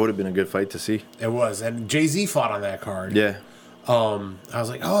live. That would have been a good fight to see. It was. And Jay-Z fought on that card. Yeah. I was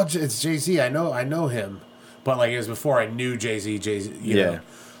like, oh, it's Jay-Z. I know him. But, like, it was before I knew Jay-Z, you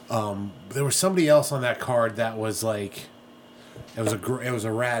know. There was somebody else on that card that was, like, it was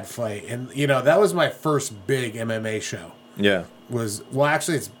a rad fight. And, you know, that was my first big MMA show. Yeah.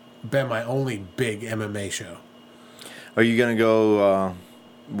 Actually, it's been my only big MMA show. Are you going to go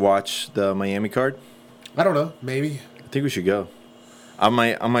watch the Miami card? I don't know. Maybe. I think we should go. I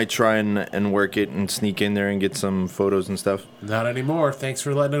might try and work it and sneak in there and get some photos and stuff. Not anymore. Thanks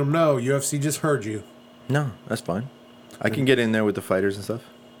for letting them know. UFC just heard you. No, that's fine. I can get in there with the fighters and stuff.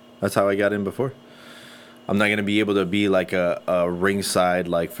 That's how I got in before. I'm not gonna be able to be like a ringside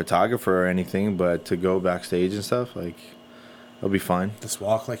like photographer or anything, but to go backstage and stuff, like, it'll be fine. Just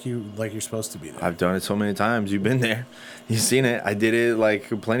walk like you're supposed to be there. I've done it so many times. You've been there. You've seen it. I did it like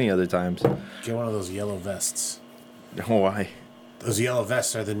plenty other times. Get one of those yellow vests. Why? Those yellow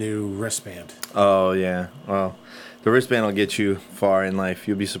vests are the new wristband. Oh yeah. Well, the wristband will get you far in life.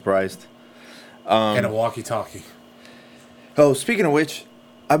 You'll be surprised. And a walkie-talkie. Oh, speaking of which,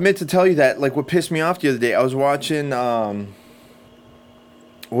 I meant to tell you that, like, what pissed me off the other day, I was watching, what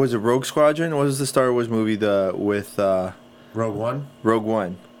was it, Rogue Squadron? What was the Star Wars movie with Rogue One? Rogue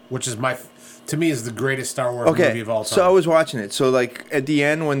One. Which is to me, is the greatest Star Wars movie of all time. So I was watching it. So, like, at the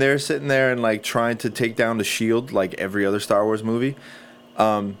end, when they're sitting there and, like, trying to take down the shield, like every other Star Wars movie,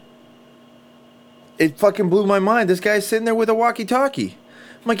 it fucking blew my mind. This guy's sitting there with a walkie-talkie.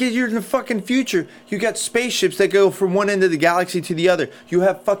 I'm like, you're in the fucking future. You got spaceships that go from one end of the galaxy to the other. You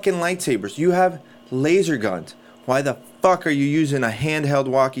have fucking lightsabers. You have laser guns. Why the fuck are you using a handheld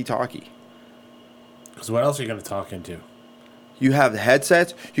walkie-talkie? Because what else are you going to talk into? You have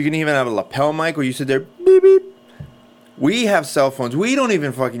headsets. You can even have a lapel mic where you sit there, beep, beep. We have cell phones. We don't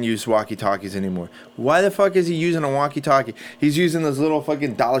even fucking use walkie-talkies anymore. Why the fuck is he using a walkie-talkie? He's using this little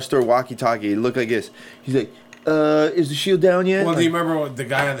fucking dollar store walkie-talkie. It looked like this. He's like, is the shield down yet? Well, do you remember what the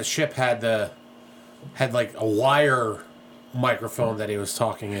guy on the ship had like a wire microphone that he was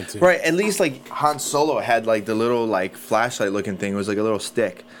talking into? Right, at least like Han Solo had like the little like flashlight looking thing. It was like a little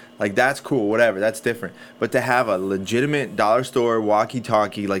stick. Like, that's cool, whatever, that's different. But to have a legitimate dollar store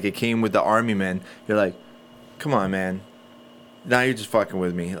walkie-talkie like it came with the Army men, you're like, come on, man. Now you're just fucking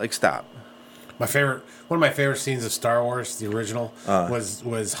with me. Like, stop. One of my favorite scenes of Star Wars, the original,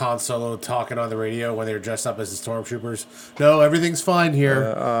 was Han Solo talking on the radio when they were dressed up as the stormtroopers. No, everything's fine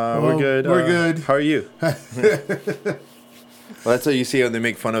here. We're good. We're good. How are you? Well, that's what you see when they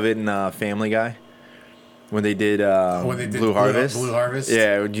make fun of it in Family Guy. When they did Blue Harvest. Blue Harvest.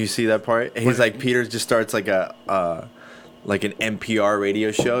 Yeah, did you see that part? He's like, Peter just starts like like an NPR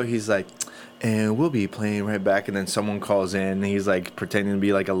radio show. He's like, and we'll be playing right back, and then someone calls in, and he's like pretending to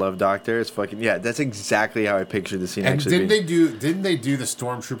be like a love doctor. It's fucking, yeah, that's exactly how I pictured the scene. And actually didn't they do the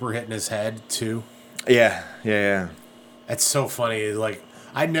stormtrooper hitting his head too? Yeah. That's so funny. Like,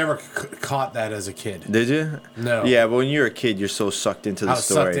 I never caught that as a kid. Did you? No. Yeah, but when you're a kid, you're so sucked into the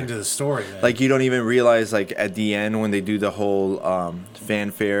story. I was sucked into the story, man. Like, you don't even realize, like, at the end when they do the whole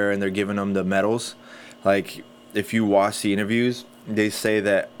fanfare and they're giving them the medals, like, if you watch the interviews, they say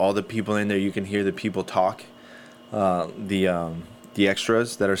that all the people in there, you can hear the people talk. The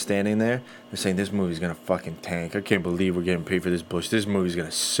extras that are standing there, they're saying, this movie's gonna fucking tank. I can't believe we're getting paid for this bullshit. This movie's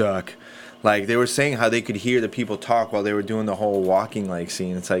gonna suck. Like, they were saying how they could hear the people talk while they were doing the whole walking, like,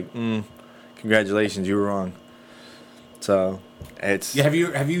 scene. It's like, congratulations, you were wrong. So, it's... Yeah,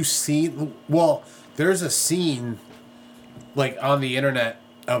 have you seen... Well, there's a scene, like, on the internet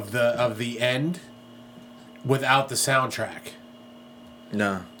of the end without the soundtrack.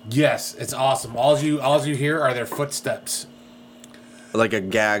 No. Yes, it's awesome. All you hear are their footsteps. Like a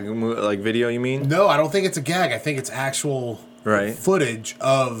gag, like, video, you mean? No, I don't think it's a gag. I think it's actual footage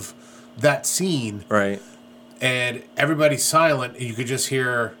of that scene. Right. And everybody's silent, and you could just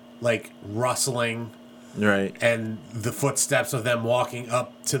hear, like, rustling. Right. And the footsteps of them walking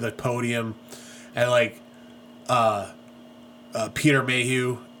up to the podium. And, like, Peter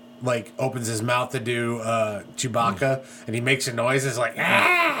Mayhew, like, opens his mouth to do Chewbacca, and he makes a noise. It's like,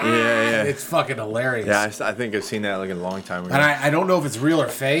 ah! Yeah. It's fucking hilarious. Yeah, I think I've seen that, like, a long time ago. And I don't know if it's real or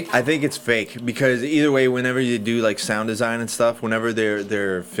fake. I think it's fake, because either way, whenever you do, like, sound design and stuff, whenever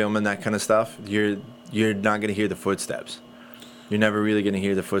they're filming that kind of stuff, you're not going to hear the footsteps. You're never really going to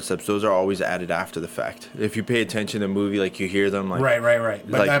hear the footsteps. Those are always added after the fact. If you pay attention to the movie, like, you hear them. Like, Right.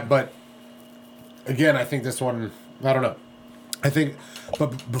 But, like, but again, I think this one, I don't know.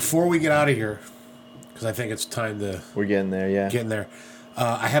 But before we get out of here, because I think it's time to... We're getting there, yeah. Getting there.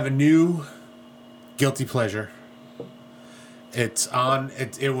 I have a new guilty pleasure. It's on...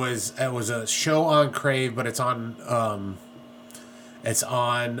 It was a show on Crave, but it's on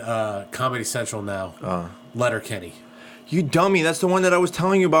Comedy Central now. Letterkenny. You dummy, that's the one that I was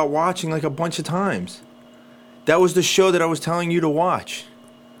telling you about watching, like, a bunch of times. That was the show that I was telling you to watch.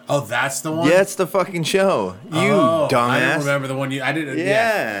 Oh, that's the one? Yeah, it's the fucking show. You dumbass. I don't remember the one I didn't.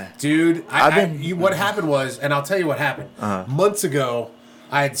 Yeah. Dude, what happened was, and I'll tell you what happened. Months ago,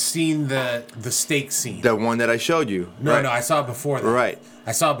 I had seen the steak scene. The one that I showed you. No, right? no, I saw it before that. Right.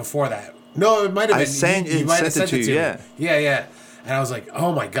 I saw it before that. No, it might have been. You might have sent it to you. Yeah. Yeah, yeah. And I was like,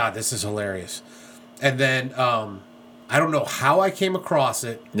 oh my God, this is hilarious. And then I don't know how I came across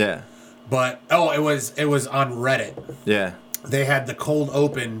it. Yeah. But it was on Reddit. Yeah. They had the cold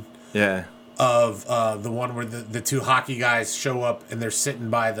open. Yeah. Of the one where the two hockey guys show up and they're sitting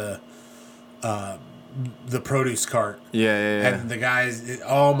by the produce cart. Yeah. And the guys,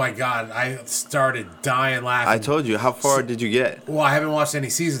 oh my God, I started dying laughing. I told you. How far did you get? Well, I haven't watched any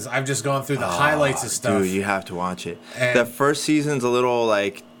seasons. I've just gone through the highlights of stuff. Dude, you have to watch it. And the first season's a little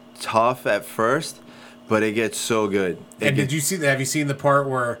like tough at first, but it gets so good. And did you see? Have you seen the part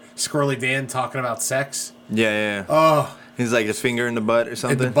where Squirrely Dan talking about sex? Yeah. Oh, he's like a finger in the butt or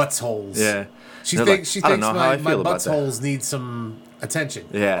something. in the butts holes. Yeah. She They're thinks like, I don't know how I my feel about butts that. holes need some attention.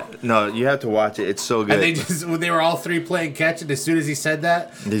 Yeah. No, you have to watch it. It's so good. And they just when they were all three playing catch, and as soon as he said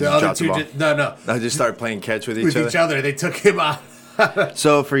that, They the just other dropped the two ball. just no. I just start playing catch with With each other, they took him out.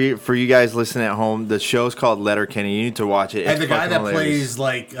 So for you guys listening at home, the show's called Letterkenny. You need to watch it. And the It's guy fucking that hilarious. plays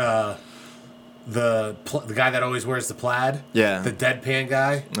like the guy that always wears the plaid, Yeah. the deadpan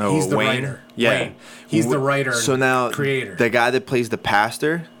guy, Oh, he's the Wayne? writer. Yeah. Wayne. He's the writer. So and now creator. the guy that plays the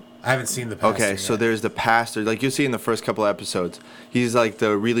pastor. I haven't seen the pastor Okay, yet. so there's the pastor. Like you'll see in the first couple episodes, he's like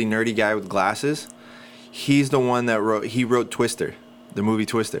the really nerdy guy with glasses. He's the one that wrote Twister, the movie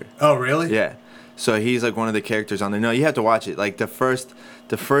Twister. Oh really? Yeah. So he's like one of the characters on there. No, you have to watch it. Like the first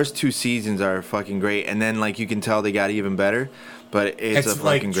 2 seasons are fucking great, and then like you can tell they got even better. But it's a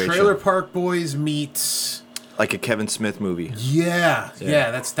like fucking great Trailer show. Park Boys meets. Like a Kevin Smith movie. Yeah.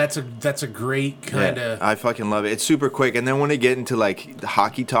 That's a great kind of. I fucking love it. It's super quick, and then when they get into like the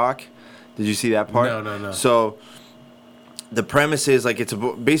hockey talk, did you see that part? No. So the premise is like it's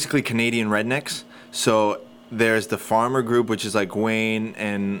basically Canadian rednecks. So there's the farmer group, which is like Wayne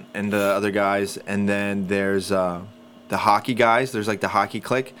and the other guys, and then there's the hockey guys. There's like the hockey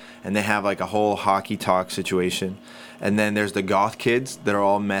clique, and they have like a whole hockey talk situation. And then there's the goth kids that are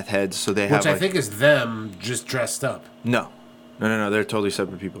all meth heads. So they have Which I like, think is them just dressed up. no, they're totally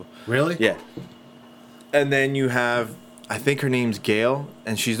separate people. Really? Yeah. And then you have, I think her name's Gail,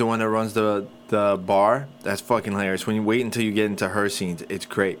 and she's the one that runs the bar. That's fucking hilarious. When you wait until you get into her scenes, it's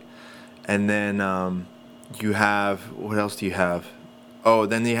great. And then you have, what else do you have? Oh,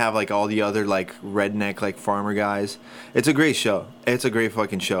 then you have like all the other like redneck like farmer guys. It's a great show. It's a great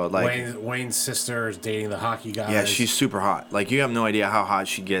fucking show. Like Wayne's sister is dating the hockey guy. yeah, she's super hot. Like you have no idea how hot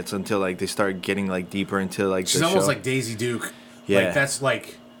she gets until like they start getting like deeper into like She's the almost show. like Daisy Duke. Yeah. Like that's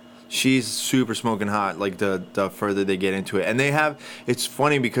like. She's super smoking hot, like the further they get into it. And they have, it's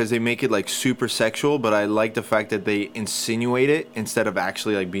funny because they make it like super sexual, but I like the fact that they insinuate it instead of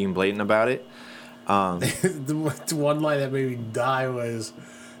actually like being blatant about it. The one line that made me die was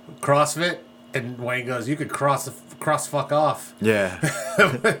CrossFit, and Wayne goes, "You could cross fuck off." Yeah.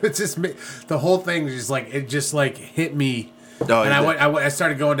 It's just me. The whole thing just like hit me, Oh, and yeah. I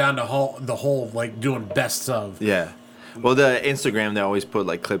started going down the whole like doing bests of. Yeah. Well, the Instagram, they always put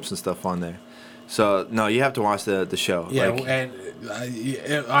like clips and stuff on there. So, no, you have to watch the show. Yeah, Like,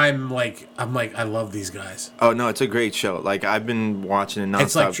 and I'm like I love these guys. oh, no, it's a great show. Like, I've been watching it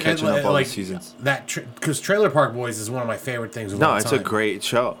It's nonstop, like catching up all the seasons. that because Trailer Park Boys is one of my favorite things. Of No, all it's time. a great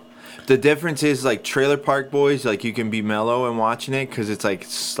show. The difference is like Trailer Park Boys, like you can be mellow and watching it because it's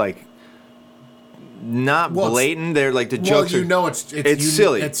like not Well, it's- blatant. They're like the Well, jokes. you are, know it's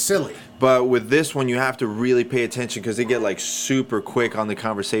silly. It's silly. But with this one, you have to really pay attention because they get like super quick on the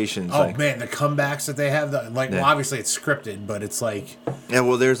conversations. Oh like, man, the comebacks that they have, well, Yeah. obviously it's scripted, but it's like yeah.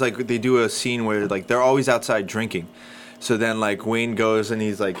 Well, there's like they do a scene where like they're always outside drinking, so then like Wayne goes and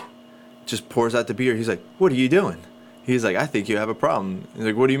he's like, just pours out the beer. He's like, "What are you doing?" He's like, "I think you have a problem." He's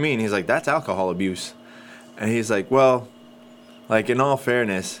like, "What do you mean?" He's like, "That's alcohol abuse," and he's like, "Well, like in all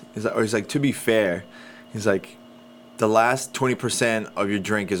fairness," he's like, "To be fair," he's like, the last 20% of your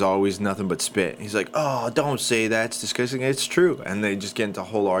drink is always nothing but spit. He's like, "Oh, don't say that. It's disgusting." It's true. And they just get into a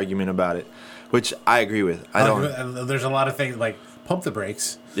whole argument about it, which I agree with. I don't. There's a lot of things like pump the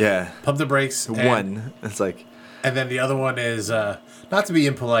brakes, Yeah. pump the brakes. One. It's like, and then the other one is not to be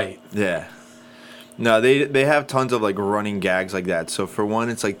impolite. yeah. No, they have tons of like running gags like that. So for one,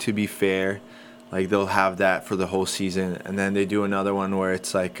 it's like to be fair, like they'll have that for the whole season, and then they do another one where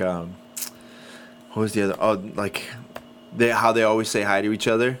it's like, what was the other? Oh, like how they always say hi to each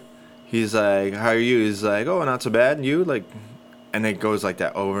other. He's like, "How are you?" He's like, "Oh, not so bad." And you like, and it goes like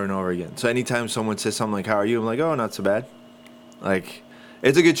that over and over again. So anytime someone says something like, "How are you?" I'm like, "Oh, not so bad." Like,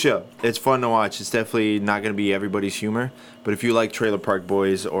 It's a good show. It's fun to watch. It's definitely not going to be everybody's humor, but if you like Trailer Park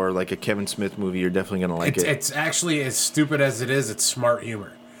Boys or like a Kevin Smith movie, you're definitely going to like it. It's actually, as stupid as it is, it's smart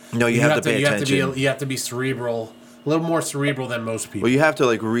humor. No, you have to pay attention. You have to be cerebral, a little more cerebral than most people. Well, you have to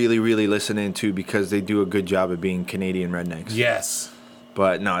like really, really listen in too because they do a good job of being Canadian rednecks. Yes.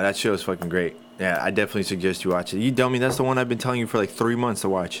 But no, that show is fucking great. Yeah, I definitely suggest you watch it. You dummy, that's the one I've been telling you for like 3 months to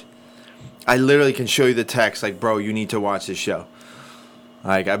watch. I literally can show you the text like, bro, you need to watch this show.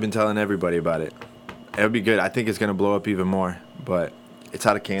 Like, I've been telling everybody about it. It would be good. I think it's going to blow up even more, but it's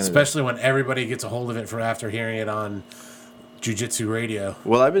out of Canada. Especially when everybody gets a hold of it from after hearing it on Jiu-Jitsu Radio.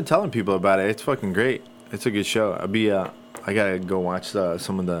 Well, I've been telling people about it. It's fucking great. It's a good show. I got to go watch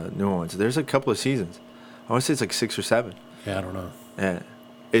some of the new ones. There's a couple of seasons. I want to say it's like 6 or 7. Yeah, I don't know. Yeah.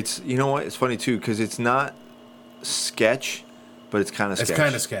 It's, you know what? It's funny too because it's not sketch, but it's kind of sketch. It's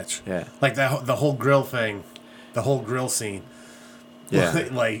kind of sketch. Yeah. Like the whole grill thing, the whole grill scene. Yeah.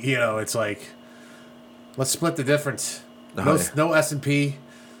 Like, you know, it's like, let's split the difference. Oh, No S&P,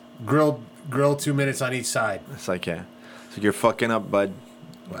 grill 2 minutes on each side. It's like, yeah. So you're fucking up, bud.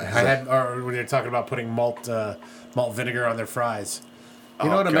 Or when they're talking about putting malt vinegar on their fries. You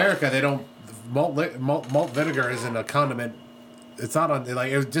know, in God. America, they don't, malt vinegar isn't a condiment. It's not on,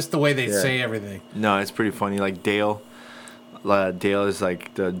 like, it was just the way they say everything. No, it's pretty funny. Like Dale is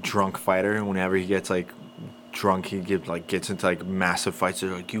like the drunk fighter, and whenever he gets like drunk, he gets into like massive fights.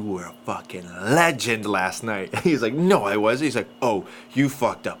 They're like, "You were a fucking legend last night." He's like, "No, I wasn't." He's like, "Oh, you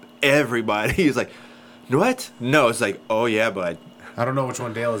fucked up everybody." He's like, "What?" No, it's like, "Oh yeah, bud." I don't know which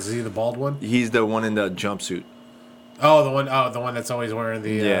one Dale is. Is he the bald one? He's the one in the jumpsuit. Oh, the one that's always wearing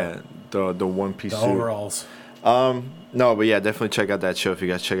the the one piece suit. overalls. No, but yeah, definitely check out that show if you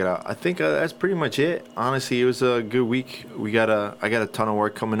guys check it out. I think that's pretty much it. Honestly, it was a good week. I got a ton of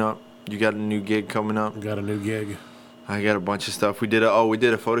work coming up. You got a new gig coming up. Got a new gig. I got a bunch of stuff. We did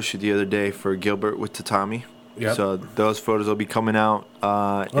a photo shoot the other day for Gilbert with Tatami. Yep. So those photos will be coming out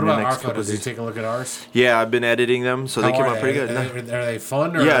What in the about next our couple photos? of Did you days. take a look at ours? Yeah, I've been editing them, so they How came are out pretty good. Are they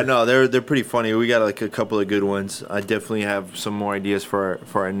fun? Or? Yeah, no, they're pretty funny. We got like a couple of good ones. I definitely have some more ideas for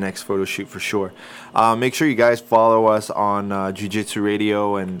our next photo shoot for sure. Make sure you guys follow us on Jiu-Jitsu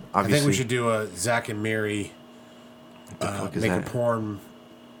Radio, and I obviously think we should do a Zach and Mary fuck is make that? a porn.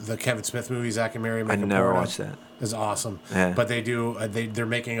 The Kevin Smith movie, Zach and Mary make I a never porn. watched that. It's awesome. Yeah. But they do. They're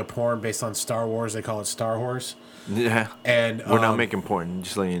making a porn based on Star Wars. They call it Star Wars. Yeah, And we're not making porn.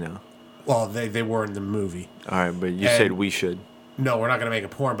 Just letting you know. Well, they were in the movie. All right, but you And- said we should. No, we're not going to make a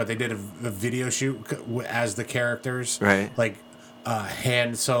porn, but they did a video shoot as the characters. Right. Like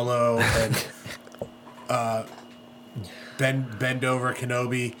Han Solo and Bend Over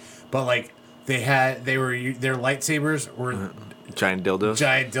Kenobi. But like their lightsabers were Giant dildos.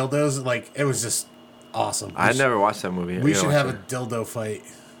 giant dildos. Like it was just awesome. I never watched that movie. We should have a dildo fight.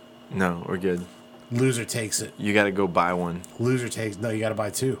 No, we're good. Loser takes it. You got to go buy one. Loser takes. No, you got to buy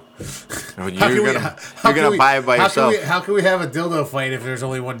two. Oh, you're gonna buy it by yourself. How can we have a dildo fight if there's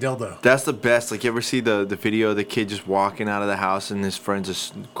only one dildo? That's the best. Like, you ever see the video of the kid just walking out of the house and his friend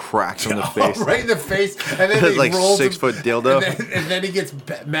just cracks him in the face? Right in the face, and then It's he like rolls 6 foot dildo. and then he gets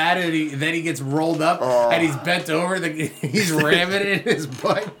mad and then he gets rolled up and he's bent over. He's ramming it in his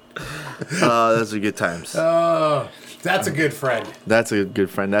butt. Those are good times. Oh, that's a good friend. That's a good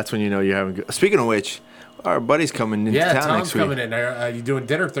friend. That's when you know you're having good. Speaking of which, our buddy's coming into Yeah, town Tom's next week. coming in. Are you doing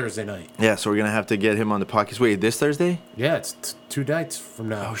dinner Thursday night? Yeah, so we're gonna have to get him on the podcast. Wait, this Thursday? Yeah, it's 2 nights from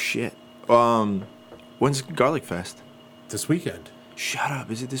now. Oh shit. When's Garlic Fest? This weekend. Shut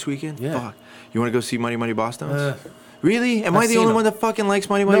up. Is it this weekend? Yeah. Fuck. You want to go see Mighty Mighty Boss Stones? Really? Am I the seen only them. one that fucking likes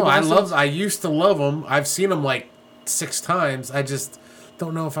Mighty Mighty No, Boss Stones? I used to love them. I've seen them like 6 times. I just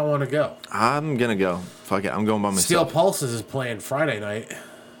don't know if I want to go. I'm gonna go. Fuck it. I'm going by Steel myself. Pulses is playing Friday night.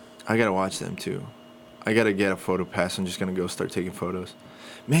 I gotta watch them too. I gotta get a photo pass. I'm just gonna go start taking photos.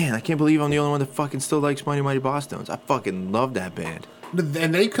 Man, I can't believe I'm the only one that fucking still likes Mighty Mighty Boss Stones. I fucking love that band.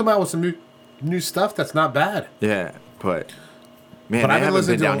 And they come out with some new stuff that's not bad. Yeah, but man, But they I've been haven't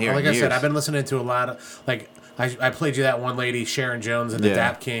listening been down to, here like in I said, years. I've been listening to a lot of, like, I played you that one lady, Sharon Jones, and the Yeah.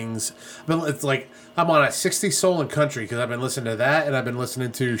 Dap Kings. It's like, I'm on a 60 Soul and Country because I've been listening to that, and I've been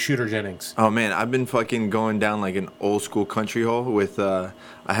listening to Shooter Jennings. Oh man, I've been fucking going down like an old school country hole with I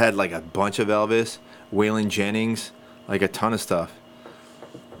had like a bunch of Elvis, Waylon Jennings, like a ton of stuff.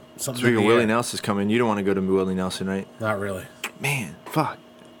 Something Speaking in of the Willie air. Nelson's coming, you don't want to go to Willie Nelson, right? Not really. Man, fuck.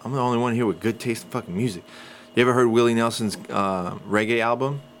 I'm the only one here with good taste in fucking music. You ever heard Willie Nelson's reggae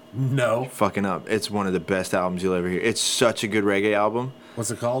album? No. Fucking up. It's one of the best albums you'll ever hear. It's such a good reggae album. What's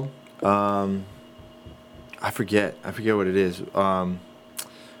it called? I forget what it is. But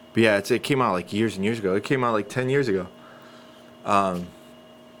yeah, it came out like years and years ago. It came out like 10 years ago.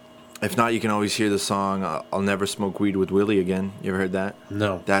 If not, you can always hear the song I'll Never Smoke Weed with Willie Again. You ever heard that?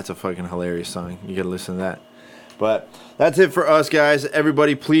 No. That's a fucking hilarious song. You got to listen to that. But that's it for us, guys.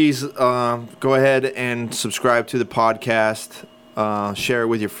 Everybody, please go ahead and subscribe to the podcast. Share it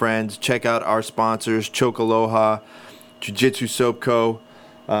with your friends. Check out our sponsors, Choke Aloha, Jiu-Jitsu Soap Co.,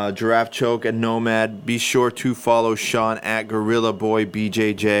 Giraffe Choke, and Nomad. Be sure to follow Sean at Gorilla Boy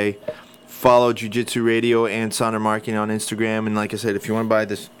BJJ. Follow Jiu-Jitsu Radio and Sonder Marketing on Instagram. And like I said, if you want to buy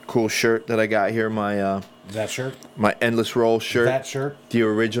this cool shirt that I got here, my that shirt, my Endless Roll shirt, that shirt, the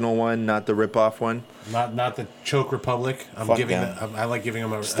original one, not the rip-off one. Not the Choke Republic. I like giving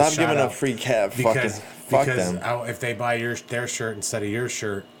them a Stop shout giving out a free cat. because Fuck them. If they buy their shirt instead of your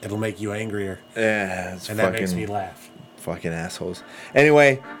shirt, it'll make you angrier. Yeah, and that makes me laugh. Fucking assholes.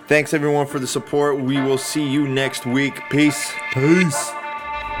 Anyway, thanks everyone for the support. We will see you next week. Peace. Peace.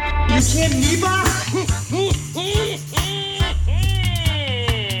 You can't leave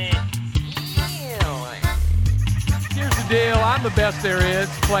Here's the deal. I'm the best there is,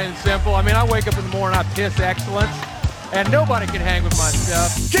 plain and simple. I mean, I wake up in the morning, I piss excellence, and nobody can hang with my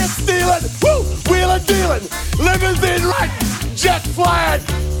stuff. Get stealing, woo, wheeling, dealing, limousine right, jet flying,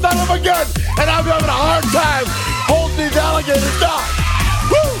 son of a gun, and I'm having a hard time holding these alligators down.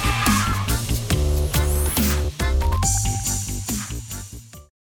 Woo!